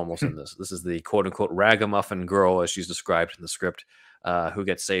was almost in this. This is the quote unquote ragamuffin girl, as she's described in the script, who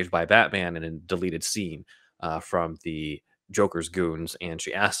gets saved by Batman in a deleted scene from the Joker's goons. And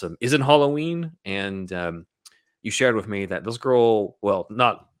she asks him, "Is it Halloween?" And you shared with me that this girl, well,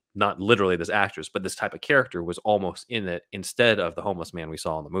 not literally this actress, but this type of character was almost in it instead of the homeless man we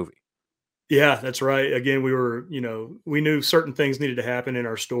saw in the movie. Yeah, that's right. Again, we knew certain things needed to happen in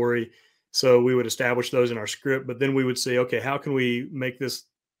our story. So we would establish those in our script, but then we would say, okay, how can we make this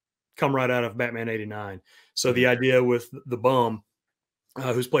come right out of Batman '89? So the idea with the bum,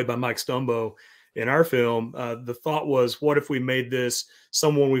 who's played by Mike Stumbo in our film, the thought was, what if we made this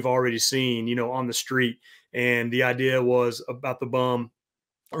someone we've already seen, on the street? And the idea was about the bum,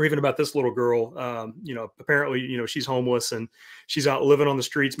 or even about this little girl. Apparently, she's homeless and she's out living on the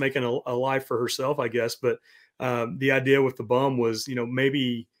streets, making a life for herself, I guess. But the idea with the bum was,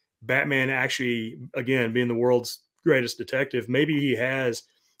 maybe Batman actually, again, being the world's greatest detective, maybe he has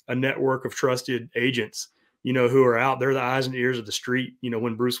a network of trusted agents, who are out there, the eyes and ears of the street,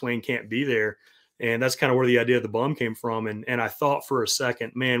 when Bruce Wayne can't be there. And that's kind of where the idea of the bum came from. And I thought for a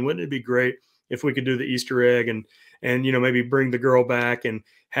second, man, wouldn't it be great if we could do the Easter egg and maybe bring the girl back and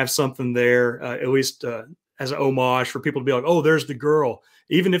have something there, at least as an homage for people to be like, oh, there's the girl.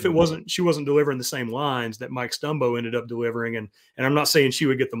 Even if she wasn't delivering the same lines that Mike Stumbo ended up delivering. And I'm not saying she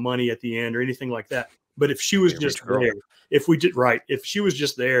would get the money at the end or anything like that. But if she was just there, if she was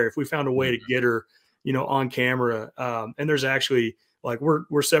just there, if we found a way to get her, on camera, and there's actually like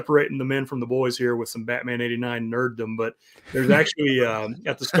we're separating the men from the boys here with some Batman 89 nerddom, but there's actually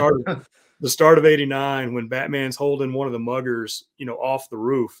at the start of 89 when Batman's holding one of the muggers, off the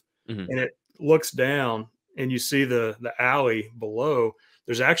roof, and it looks down and you see the alley below.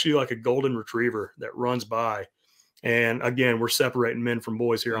 There's actually like a golden retriever that runs by, and again, we're separating men from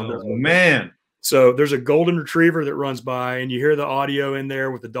boys here on this. Man. So there's a golden retriever that runs by, and you hear the audio in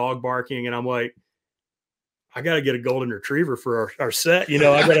there with the dog barking, and I'm like, I got to get a golden retriever for our set. I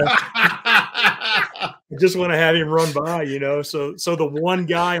just want to have him run by, so the one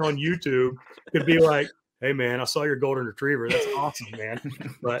guy on YouTube could be like, hey man, I saw your golden retriever. That's awesome, man.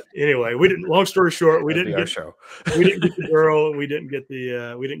 But anyway, long story short, we didn't get the girl, and we didn't get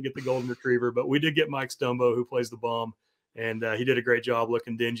the golden retriever, but we did get Mike Stumbo, who plays the bum. And he did a great job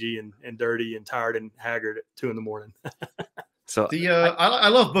looking dingy and dirty and tired and haggard at 2 a.m. So I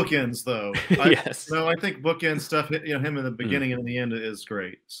love bookends though. Yes. I think bookend stuff, him in the beginning and in the end is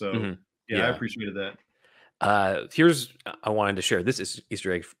great. So I appreciated that. I wanted to share this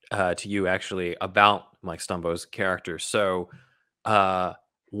Easter egg to you actually about Mike Stumbo's character. So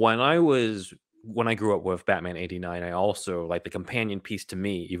when I grew up with Batman 89, I also, like, the companion piece to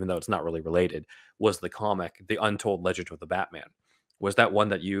me, even though it's not really related, was the comic, The Untold Legend of the Batman. Was that one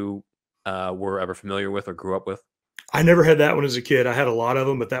that you were ever familiar with or grew up with? I never had that one as a kid. I had a lot of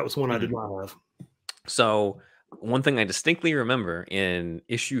them, but that was one I did not have. So one thing I distinctly remember in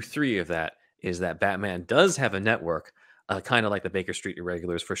issue 3 of that is that Batman does have a network, kind of like the Baker Street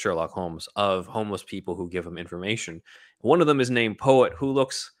Irregulars for Sherlock Holmes, of homeless people who give him information. One of them is named Poet, who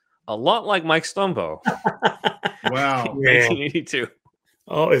looks a lot like Mike Stumbo. Wow. 1982.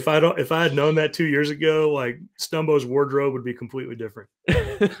 Oh, if I had known that 2 years ago, like, Stumbo's wardrobe would be completely different.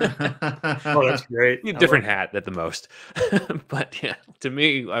 Oh, that's great. Different hat at the most. But yeah, to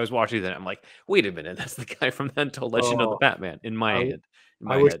me, I was watching that. I'm like, wait a minute, that's the guy from the Untold Legend of the Batman in my head.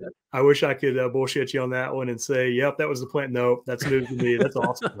 I wish I could bullshit you on that one and say, yep, that was the plan. No, that's news to me. That's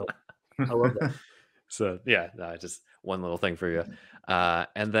awesome. I love that. So yeah, just one little thing for you.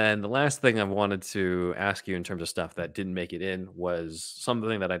 And then the last thing I wanted to ask you in terms of stuff that didn't make it in was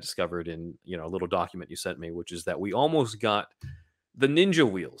something that I discovered in a little document you sent me, which is that we almost got the ninja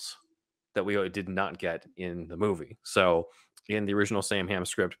wheels that we did not get in the movie. So in the original Sam Hamm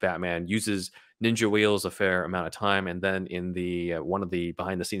script, Batman uses ninja wheels a fair amount of time, and then in the one of the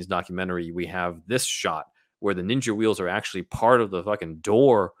behind the scenes documentary, we have this shot where the ninja wheels are actually part of the fucking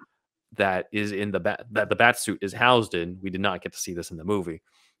door that is in the bat suit is housed in. We did not get to see this in the movie,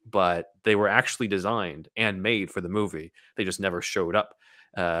 but they were actually designed and made for the movie. They just never showed up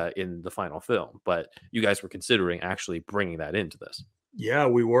in the final film. But you guys were considering actually bringing that into this. Yeah,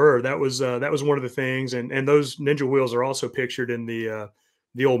 we were. That was one of the things, and those ninja wheels are also pictured in the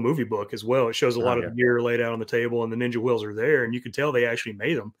old movie book as well. It shows a lot of the gear laid out on the table, and the ninja wheels are there, and you can tell they actually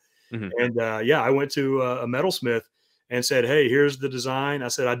made them. And I went to a metalsmith and said, hey, here's the design. I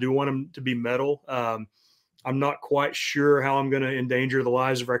said, I do want them to be metal. I'm not quite sure how I'm going to endanger the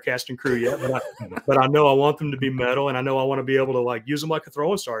lives of our cast and crew yet, but I know I want them to be metal, and I know I want to be able to, like, use them like a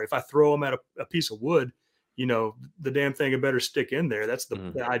throwing star. If I throw them at a piece of wood, the damn thing had better stick in there. That's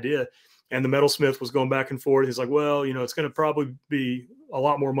the idea. And the metalsmith was going back and forth. He's like, well, it's going to probably be a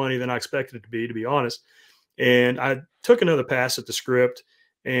lot more money than I expected it to be honest. And I took another pass at the script,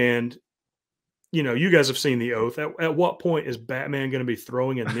 and you guys have seen The Oath. At what point is Batman going to be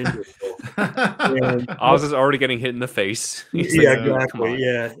throwing a ninja? Oz is already getting hit in the face. Yeah, exactly.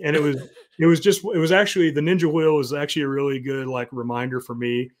 Yeah, and it was actually, the ninja wheel was actually a really good, like, reminder for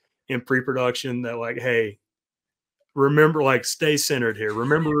me in pre-production that, like, hey, remember, like, stay centered here.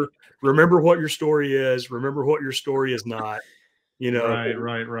 Remember what your story is. Remember what your story is not.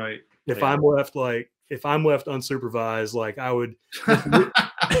 Right. If I'm left unsupervised, like, I would.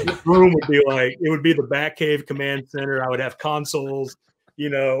 This room would be like, it would be the Batcave command center. I would have consoles,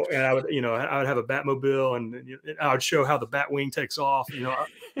 and I would have a Batmobile, and I would show how the Batwing takes off, and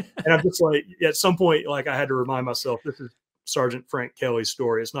I'm just like, at some point, like, I had to remind myself, this is Sergeant Frank Kelly's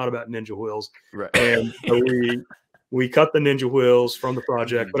story. It's not about ninja wheels. Right. And so we cut the ninja wheels from the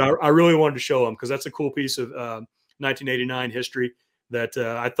project, but I really wanted to show them because that's a cool piece of 1989 history that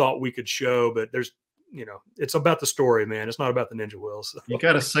I thought we could show, but there's you know, it's about the story, man. It's not about the ninja wheels. You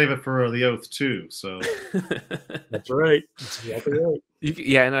got to save it for the Oath too. So That's right. That's exactly right.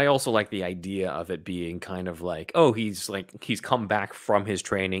 Yeah, and I also like the idea of it being kind of like, oh, he's come back from his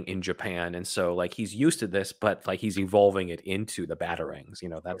training in Japan, and so like he's used to this, but like he's evolving it into the Batarangs, you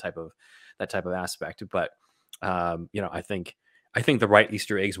know, that type of aspect. But you know, I think the right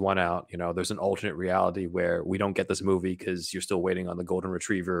Easter eggs won out. You know, there's an alternate reality where we don't get this movie because you're still waiting on the Golden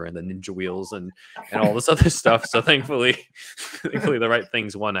Retriever and the ninja wheels and all this other stuff. So thankfully the right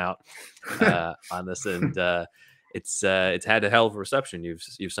things won out on this, and it's had a hell of a reception.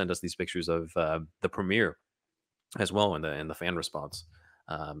 You've sent us these pictures of the premiere as well, and the fan response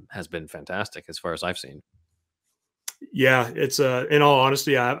has been fantastic as far as I've seen. Yeah, it's in all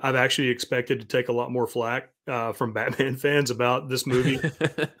honesty, I've actually expected to take a lot more flack from Batman fans about this movie,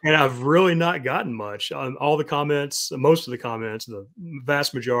 and I've really not gotten much. All the comments, most of the comments, the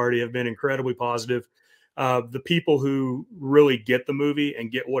vast majority have been incredibly positive. The people who really get the movie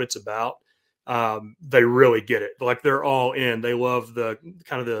and get what it's about, they really get it. Like they're all in. They love the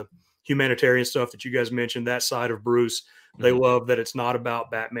kind of the humanitarian stuff that you guys mentioned, that side of Bruce. They love that it's not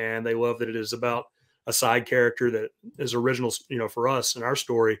about Batman. They love that it is about a side character that is original, you know, for us in our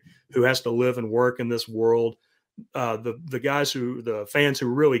story, who has to live and work in this world. The fans who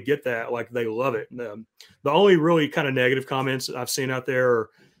really get that, like they love it. The only really kind of negative comments I've seen out there are,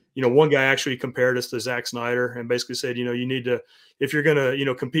 you know, one guy actually compared us to Zack Snyder and basically said, you know, you need to, if you're going to, you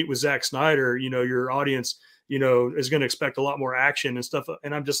know, compete with Zack Snyder, you know, your audience, you know, is going to expect a lot more action and stuff.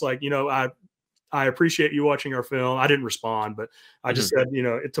 And I'm just like, you know, I appreciate you watching our film. I didn't respond, but I just said, you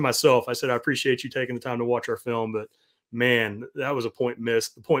know, to myself, I said, I appreciate you taking the time to watch our film, but man, that was a point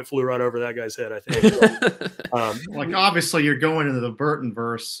missed. The point flew right over that guy's head, I think. like obviously you're going into the Burton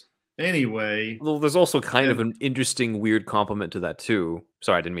verse anyway. Well, there's also kind of an interesting, weird compliment to that too.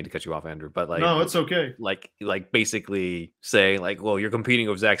 Sorry, I didn't mean to cut you off, Andrew, but like, no, it's okay. Like basically say like, well, you're competing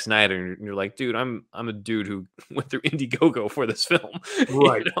with Zack Snyder, and you're like, dude, I'm a dude who went through Indiegogo for this film,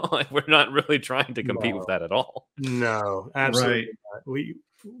 right? You know, like, we're not really trying to compete with that at all. No, absolutely not.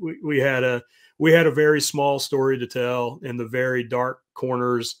 We had a very small story to tell in the very dark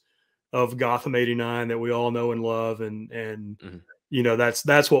corners of Gotham '89 that we all know and love, and you know,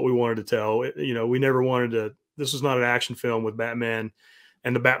 that's what we wanted to tell. You know, we never wanted to. This was not an action film with Batman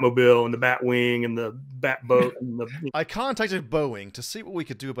and the Batmobile and the Batwing and the Batboat. I contacted Boeing to see what we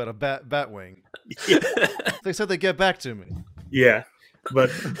could do about a Batwing. Yeah. They said they'd get back to me. Yeah, but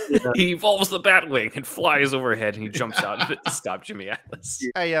he evolves the Batwing and flies overhead, and he jumps out to stop Jimmy Atlas.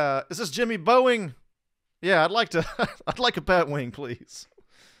 Hey, is this Jimmy Boeing? Yeah, I'd like a Batwing, please.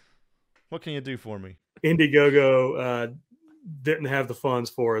 What can you do for me? Indiegogo didn't have the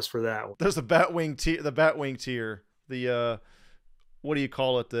funds for us for that one. There's the Batwing tier. The what do you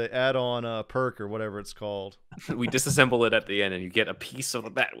call it? The add-on perk or whatever it's called. We disassemble it at the end, and you get a piece of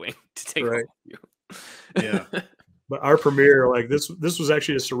the Batwing to take right. with you. Yeah. But our premiere, like this was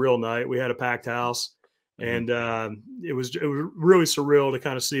actually a surreal night. We had a packed house, and it was really surreal to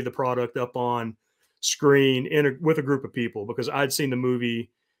kind of see the product up on screen with a group of people, because I'd seen the movie,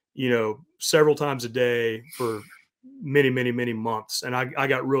 you know, several times a day for many months, and I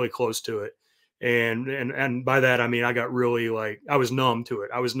got really close to it. And by that, I mean, I got really, like, I was numb to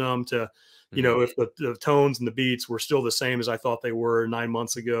it. I was numb to, you know, if the tones and the beats were still the same as I thought they were 9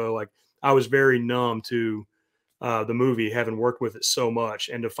 months ago, like I was very numb to the movie, having worked with it so much,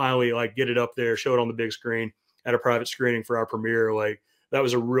 and to finally like get it up there, show it on the big screen at a private screening for our premiere. Like that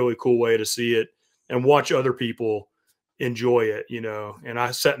was a really cool way to see it and watch other people enjoy it, you know. And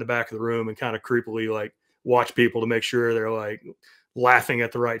I sat in the back of the room and kind of creepily like watch people to make sure they're like laughing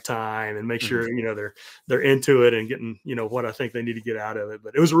at the right time and make sure, you know, they're into it and getting, you know, what I think they need to get out of it.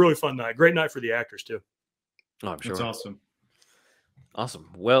 But it was a really fun night. Great night for the actors too. Oh, I'm sure. That's awesome.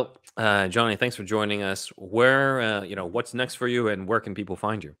 Awesome. Well, Johnny, thanks for joining us. Where, you know, what's next for you, and where can people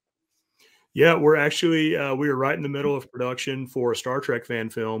find you? Yeah, we're actually, we are right in the middle of production for a Star Trek fan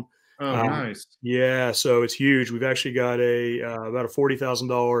film. Oh, nice. Yeah, so it's huge. We've actually got about a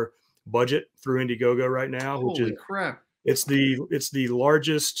 $40,000 budget through Indiegogo right now, which Holy is crap. It's the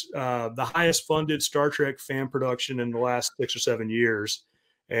largest, the highest funded Star Trek fan production in the last 6 or 7 years.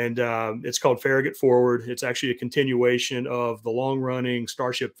 And it's called Farragut Forward. It's actually a continuation of the long-running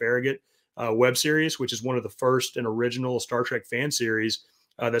Starship Farragut web series, which is one of the first and original Star Trek fan series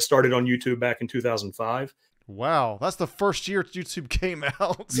that started on YouTube back in 2005. Wow, that's the first year YouTube came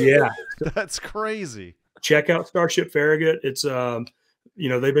out. Yeah. That's crazy. Check out Starship Farragut. It's you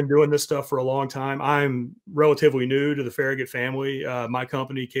know, they've been doing this stuff for a long time. I'm relatively new to the Farragut family. My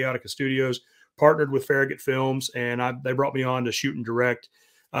company, Chaotica Studios, partnered with Farragut Films, and they brought me on to shoot and direct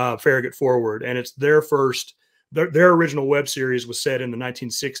Farragut Forward, and it's their first. Their original web series was set in the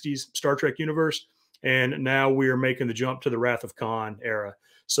 1960s Star Trek universe, and now we are making the jump to the Wrath of Khan era.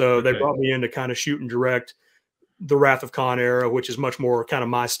 So they brought me in to kind of shoot and direct the Wrath of Khan era, which is much more kind of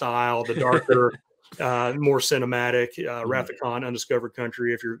my style, the darker, more cinematic Wrath of Khan, Undiscovered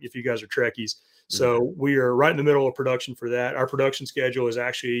Country. If you guys are Trekkies, so we are right in the middle of production for that. Our production schedule is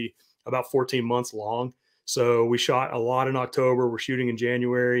actually about 14 months long. So we shot a lot in October. We're shooting in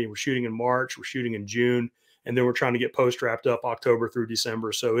January. We're shooting in March. We're shooting in June, and then we're trying to get post wrapped up October through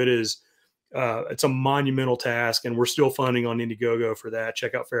December. So it's a monumental task, and we're still funding on Indiegogo for that.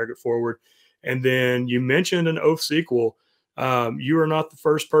 Check out Farragut Forward. And then you mentioned an Oath sequel. You are not the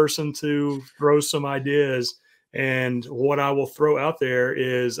first person to throw some ideas. And what I will throw out there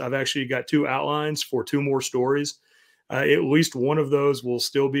is I've actually got 2 outlines for 2 more stories. At least one of those will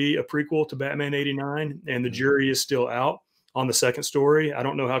still be a prequel to Batman 89, and the jury is still out on the second story. I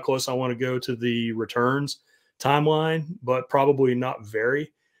don't know how close I want to go to the Returns timeline, but probably not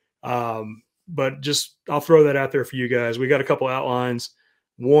very. But just I'll throw that out there for you guys. We got a couple outlines.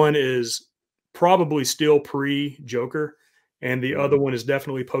 One is probably still pre-Joker, and the other one is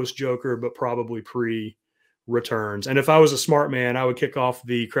definitely post-Joker, but probably pre-Returns. And if I was a smart man, I would kick off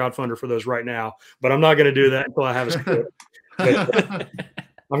the crowdfunder for those right now, but I'm not going to do that until I have a script. I'm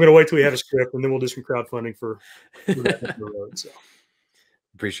going to wait till we have a script, and then we'll do some crowdfunding for the road. So.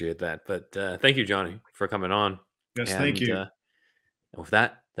 Appreciate that. But thank you, Johnny, for coming on. Yes, thank you. And with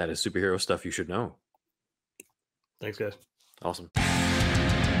that is superhero stuff you should know. Thanks, guys. Awesome.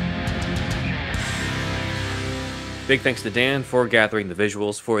 Big thanks to Dan for gathering the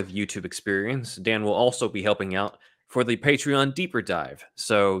visuals for the YouTube experience. Dan will also be helping out for the Patreon Deeper Dive.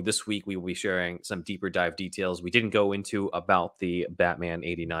 So this week we will be sharing some deeper dive details we didn't go into about the Batman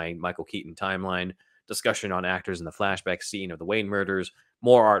 89 Michael Keaton timeline, discussion on actors in the flashback scene of the Wayne murders,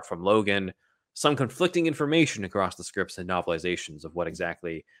 more art from Logan, some conflicting information across the scripts and novelizations of what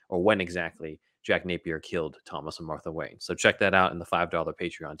exactly or when exactly Jack Napier killed Thomas and Martha Wayne. So check that out in the $5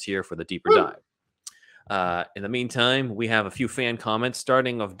 Patreon tier for the deeper dive. In the meantime, we have a few fan comments,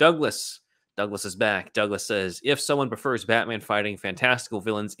 starting with Douglas. Douglas is back. Douglas says, if someone prefers Batman fighting fantastical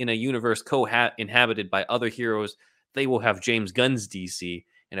villains in a universe inhabited by other heroes, they will have James Gunn's DC.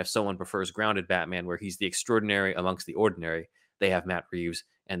 And if someone prefers grounded Batman, where he's the extraordinary amongst the ordinary, they have Matt Reeves.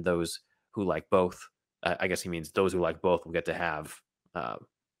 And those who like both, I guess he means those who like both will get to have,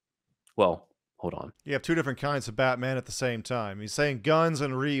 well, hold on. You have 2 different kinds of Batman at the same time. He's saying Guns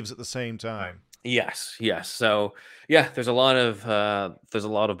and Reeves at the same time. Yes. So yeah, there's a lot of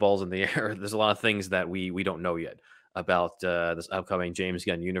balls in the air. There's a lot of things that we don't know yet about this upcoming James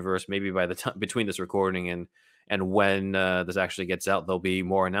Gunn universe. Maybe by the time between this recording and when this actually gets out, there'll be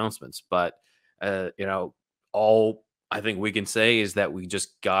more announcements. But all I think we can say is that we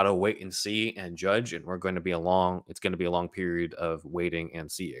just gotta wait and see and judge, and it's going to be a long period of waiting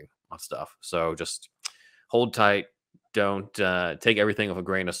and seeing on stuff. So just hold tight. Don't take everything with a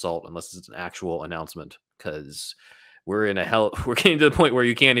grain of salt unless it's an actual announcement, because we're getting to the point where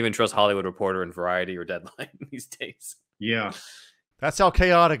you can't even trust Hollywood Reporter and Variety or Deadline these days. Yeah. That's how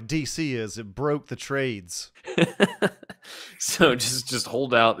chaotic DC is. It broke the trades. So just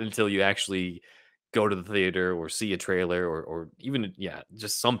hold out until you actually go to the theater or see a trailer or even,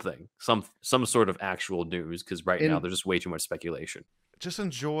 just something, some sort of actual news, because now there's just way too much speculation. Just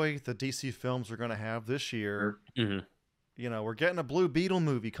enjoy the DC films we're going to have this year. Mm-hmm. We're getting a Blue Beetle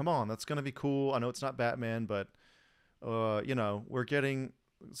movie. Come on, that's going to be cool. I know it's not Batman, but, we're getting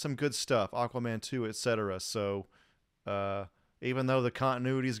some good stuff. Aquaman 2, etc. So even though the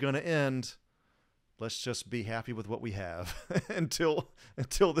continuity is going to end, let's just be happy with what we have until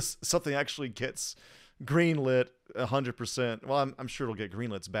something actually gets greenlit 100%. Well, I'm sure it'll get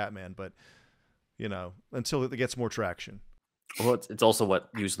greenlit. It's Batman, but, until it gets more traction. Well, it's also what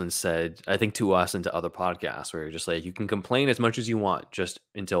Uslan said, I think, to us and to other podcasts, where you're just like, you can complain as much as you want, just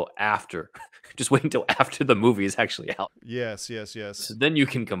wait until after the movie is actually out. Yes. So then you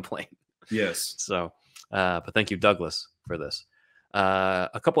can complain. Yes. So, but thank you, Douglas, for this.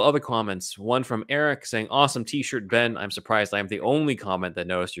 A couple other comments. One from Eric saying, awesome t-shirt, Ben. I'm surprised I am the only comment that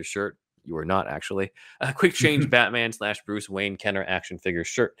noticed your shirt. You are not, actually. Quick change Batman / Bruce Wayne Kenner action figure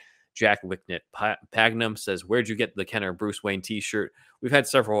shirt. Jack Wicknett Pagnum says, where'd you get the Kenner Bruce Wayne t-shirt? We've had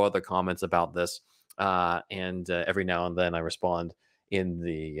several other comments about this. And every now and then I respond in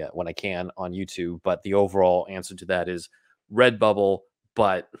the when I can on YouTube. But the overall answer to that is Redbubble,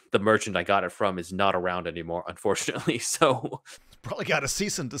 but the merchant I got it from is not around anymore, unfortunately. So probably got a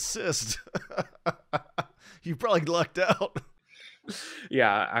cease and desist. You probably lucked out.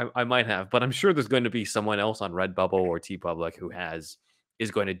 Yeah, I might have, but I'm sure there's going to be someone else on Redbubble or TeePublic who has is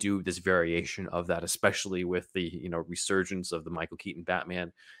going to do this variation of that, especially with the, you know, resurgence of the Michael Keaton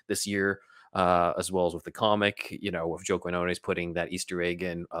Batman this year, as well as with the comic, you know, with Joe Quinones putting that Easter egg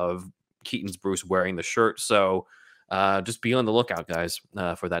in of Keaton's Bruce wearing the shirt. So just be on the lookout, guys,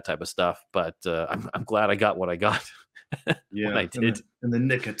 for that type of stuff. But I'm glad I got what I got when I did. In the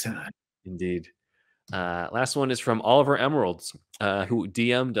nick of time. Indeed. Last one is from Oliver Emeralds, who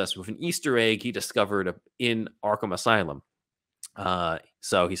DM'd us with an Easter egg he discovered in Arkham Asylum.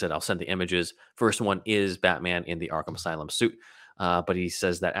 So he said, I'll send the images. First one is Batman in the Arkham Asylum suit. But he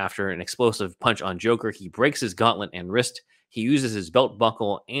says that after an explosive punch on Joker, he breaks his gauntlet and wrist. He uses his belt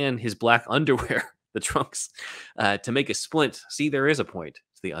buckle and his black underwear, the trunks, to make a splint. See, there is a point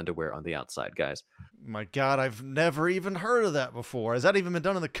to the underwear on the outside, guys. My God, I've never even heard of that before. Has that even been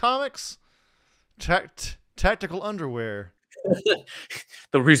done in the comics? Tactical underwear.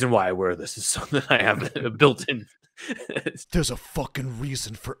 The reason why I wear this is so that I have a built-in. There's a fucking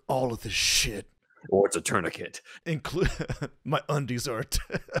reason for all of this shit. Or it's a tourniquet. My undies are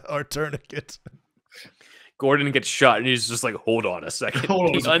a tourniquet. Gordon gets shot and he's just like, hold on a second.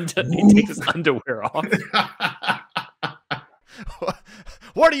 Hold on. He takes his underwear off.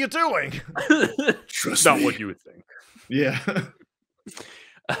 What are you doing? Trust Not me. what you would think. Yeah.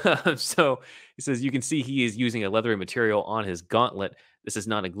 So he says you can see he is using a leathery material on his gauntlet. This is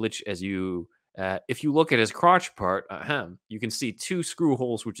not a glitch, as you if you look at his crotch part, you can see 2 screw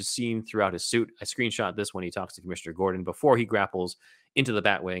holes, which is seen throughout his suit. I screenshot this when he talks to Commissioner Gordon before he grapples into the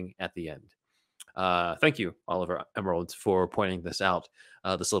Batwing at the end. Thank you, Oliver Emeralds, for pointing this out.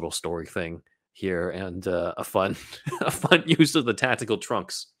 This little story thing here, and a fun use of the tactical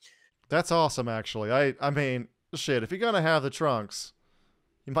trunks. That's awesome, actually. I mean, shit, if you're gonna have the trunks,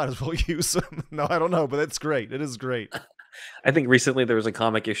 you might as well use them. No, I don't know, but it's great. It is great. I think recently there was a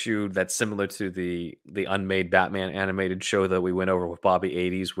comic issue that's similar to the unmade Batman animated show that we went over with Bobby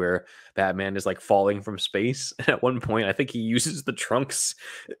 80s, where Batman is like falling from space. And at one point, I think he uses the trunks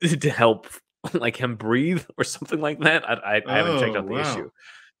to help like him breathe or something like that. I haven't checked out the issue,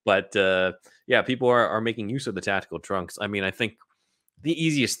 but yeah, people are making use of the tactical trunks. I mean, I think the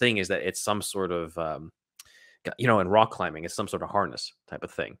easiest thing is that it's some sort of you know, in rock climbing, it's some sort of harness type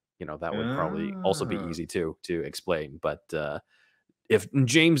of thing. You know, that would probably also be easy to explain. But if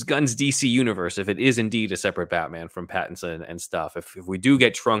James Gunn's DC universe, if it is indeed a separate Batman from Pattinson and stuff, if we do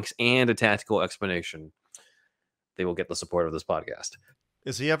get trunks and a tactical explanation, they will get the support of this podcast.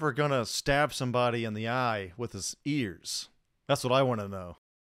 Is he ever gonna stab somebody in the eye with his ears? That's what I want to know.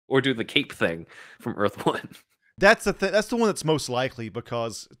 Or do the cape thing from Earth 1. That's the that's the one that's most likely,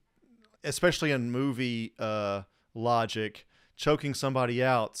 because especially in movie logic, choking somebody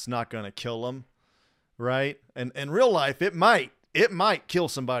out's not going to kill them, right? And in real life, it might kill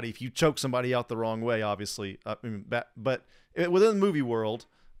somebody if you choke somebody out the wrong way, obviously. I mean, but within the movie world,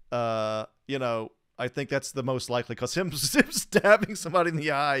 you know, I think that's the most likely, because him stabbing somebody in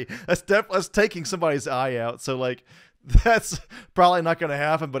the eye, that's taking somebody's eye out. So, like, that's probably not going to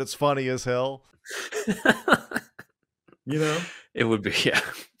happen, but it's funny as hell. You know? It would be, yeah.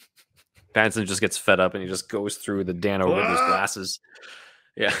 Pattinson just gets fed up and he just goes through the Dano with his glasses.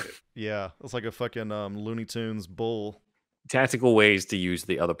 Yeah. Yeah, it's like a fucking Looney Tunes bull. Tactical ways to use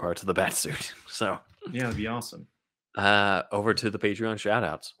the other parts of the Batsuit. So, Yeah, that'd be awesome. over to the Patreon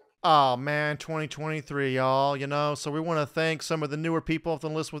shoutouts. Oh man, 2023, y'all. You know, so we want to thank some of the newer people off the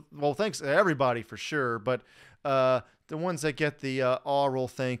list. Well, thanks to everybody for sure, but the ones that get the oral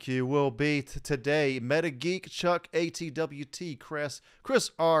thank you will be today: MetaGeek, Chuck, ATWT, Chris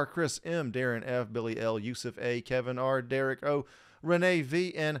R, Chris M, Darren F, Billy L, Yusuf A, Kevin R, Derek O, Renee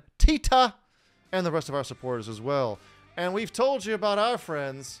V, and Tita, and the rest of our supporters as well. And we've told you about our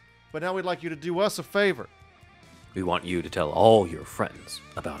friends, but now we'd like you to do us a favor. We want you to tell all your friends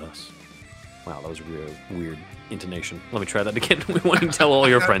about us. Wow, that was a real weird intonation. Let me try that again. We want you to tell all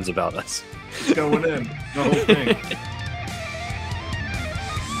your friends about us. Going in. The whole thing.